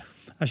back.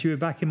 I shall be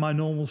back in my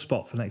normal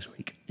spot for next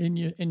week. In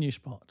your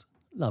spot.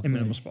 Lovely.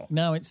 Minimal spot.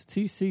 Now it's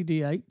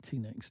TCD 80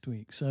 next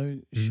week. So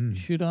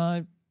should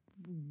I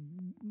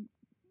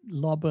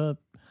lob a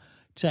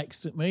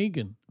text at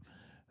Megan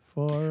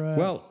for...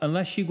 Well,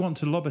 unless you want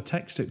to lob a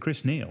text at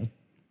Chris Neal.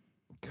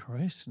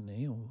 Chris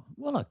Neal.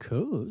 Well, I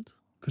could.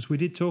 Because we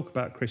did talk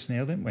about Chris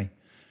Neal, didn't we?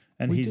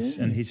 And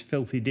his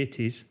filthy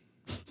ditties.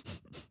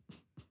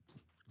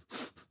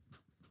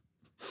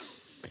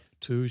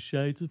 2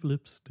 shades of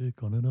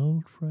lipstick on an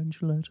old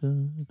French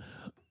letter.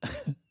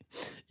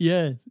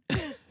 Yeah.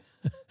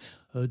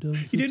 You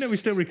do know we're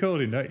still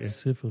recording, don't you?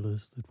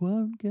 Syphilis that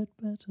won't get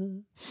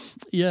better.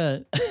 Yeah.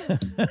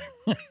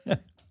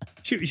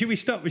 Should we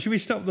stop? Should we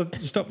stop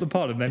the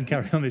pod and then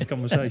carry on this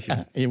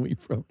conversation? Yeah, we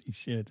probably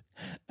should.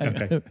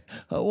 Okay.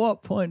 At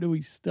what point do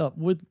we stop?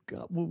 Would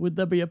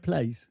there be a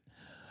place?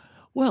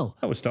 Well,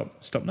 I will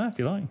stop now if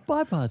you like.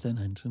 bye then,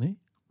 Anthony.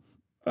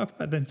 Bye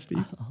then,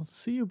 Steve. I'll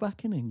see you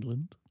back in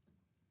England.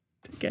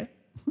 Take care.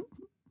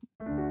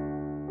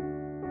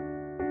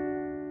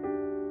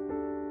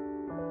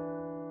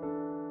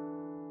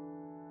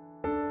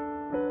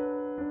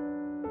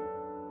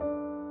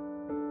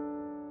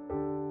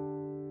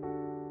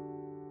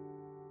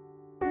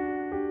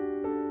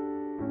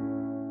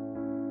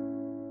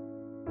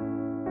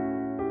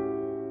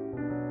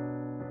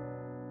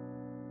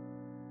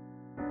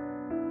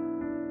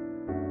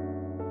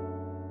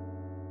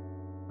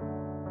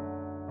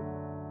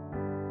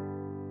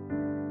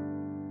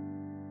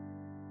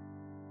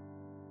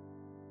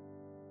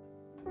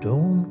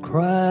 Don't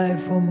cry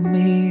for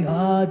me,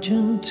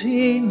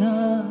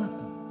 Argentina.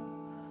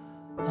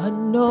 I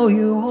know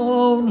you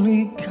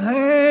only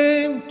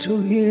came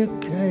to hear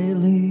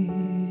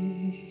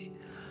Kaylee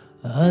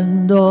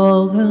and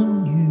all the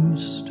new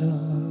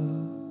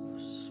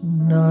stuff's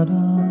not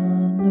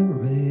on the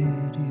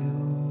radio.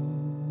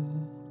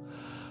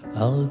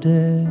 I'll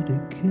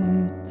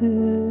dedicate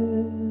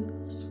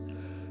this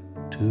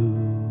to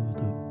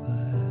the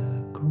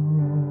back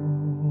row.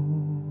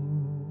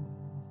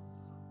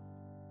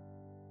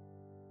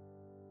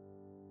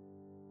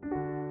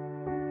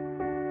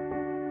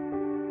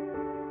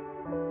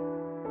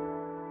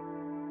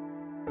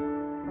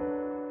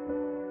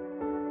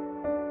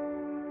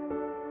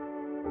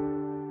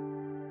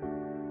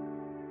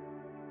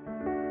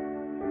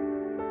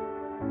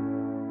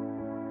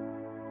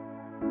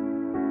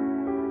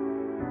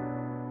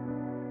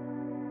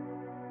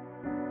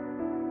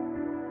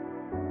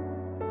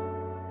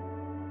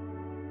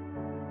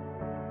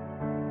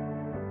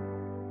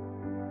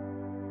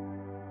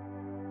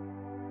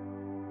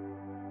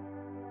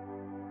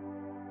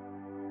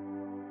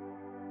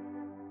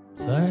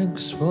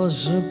 Thanks for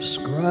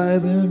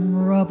subscribing,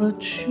 Robert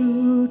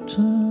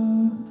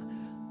Shooton.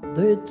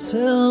 They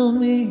tell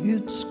me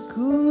it's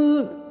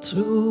good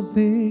to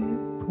be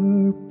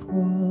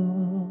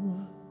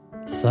purple.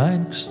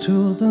 Thanks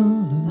to the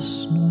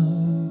listeners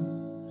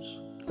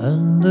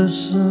and the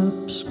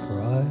subscribers.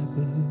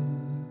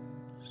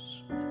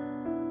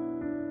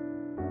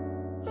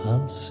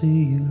 I'll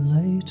see you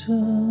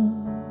later.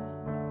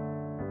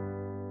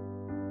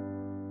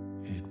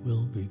 It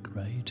will be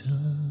greater.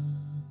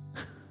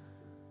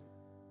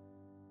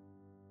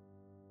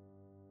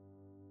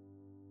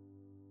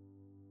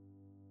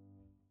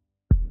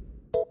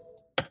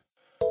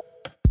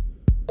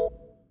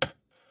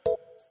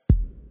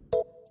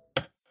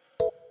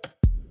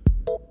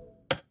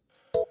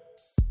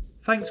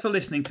 Thanks for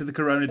listening to the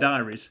Corona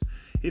Diaries.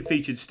 It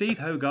featured Steve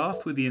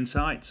Hogarth with the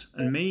insights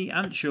and me,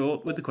 Ant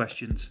Short, with the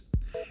questions.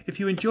 If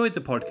you enjoyed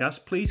the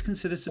podcast, please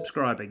consider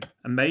subscribing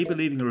and maybe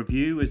leaving a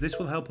review, as this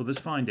will help others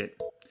find it.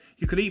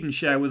 You could even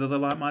share with other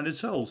like-minded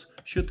souls,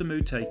 should the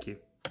mood take you.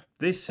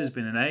 This has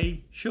been an A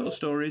Short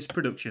Stories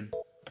production.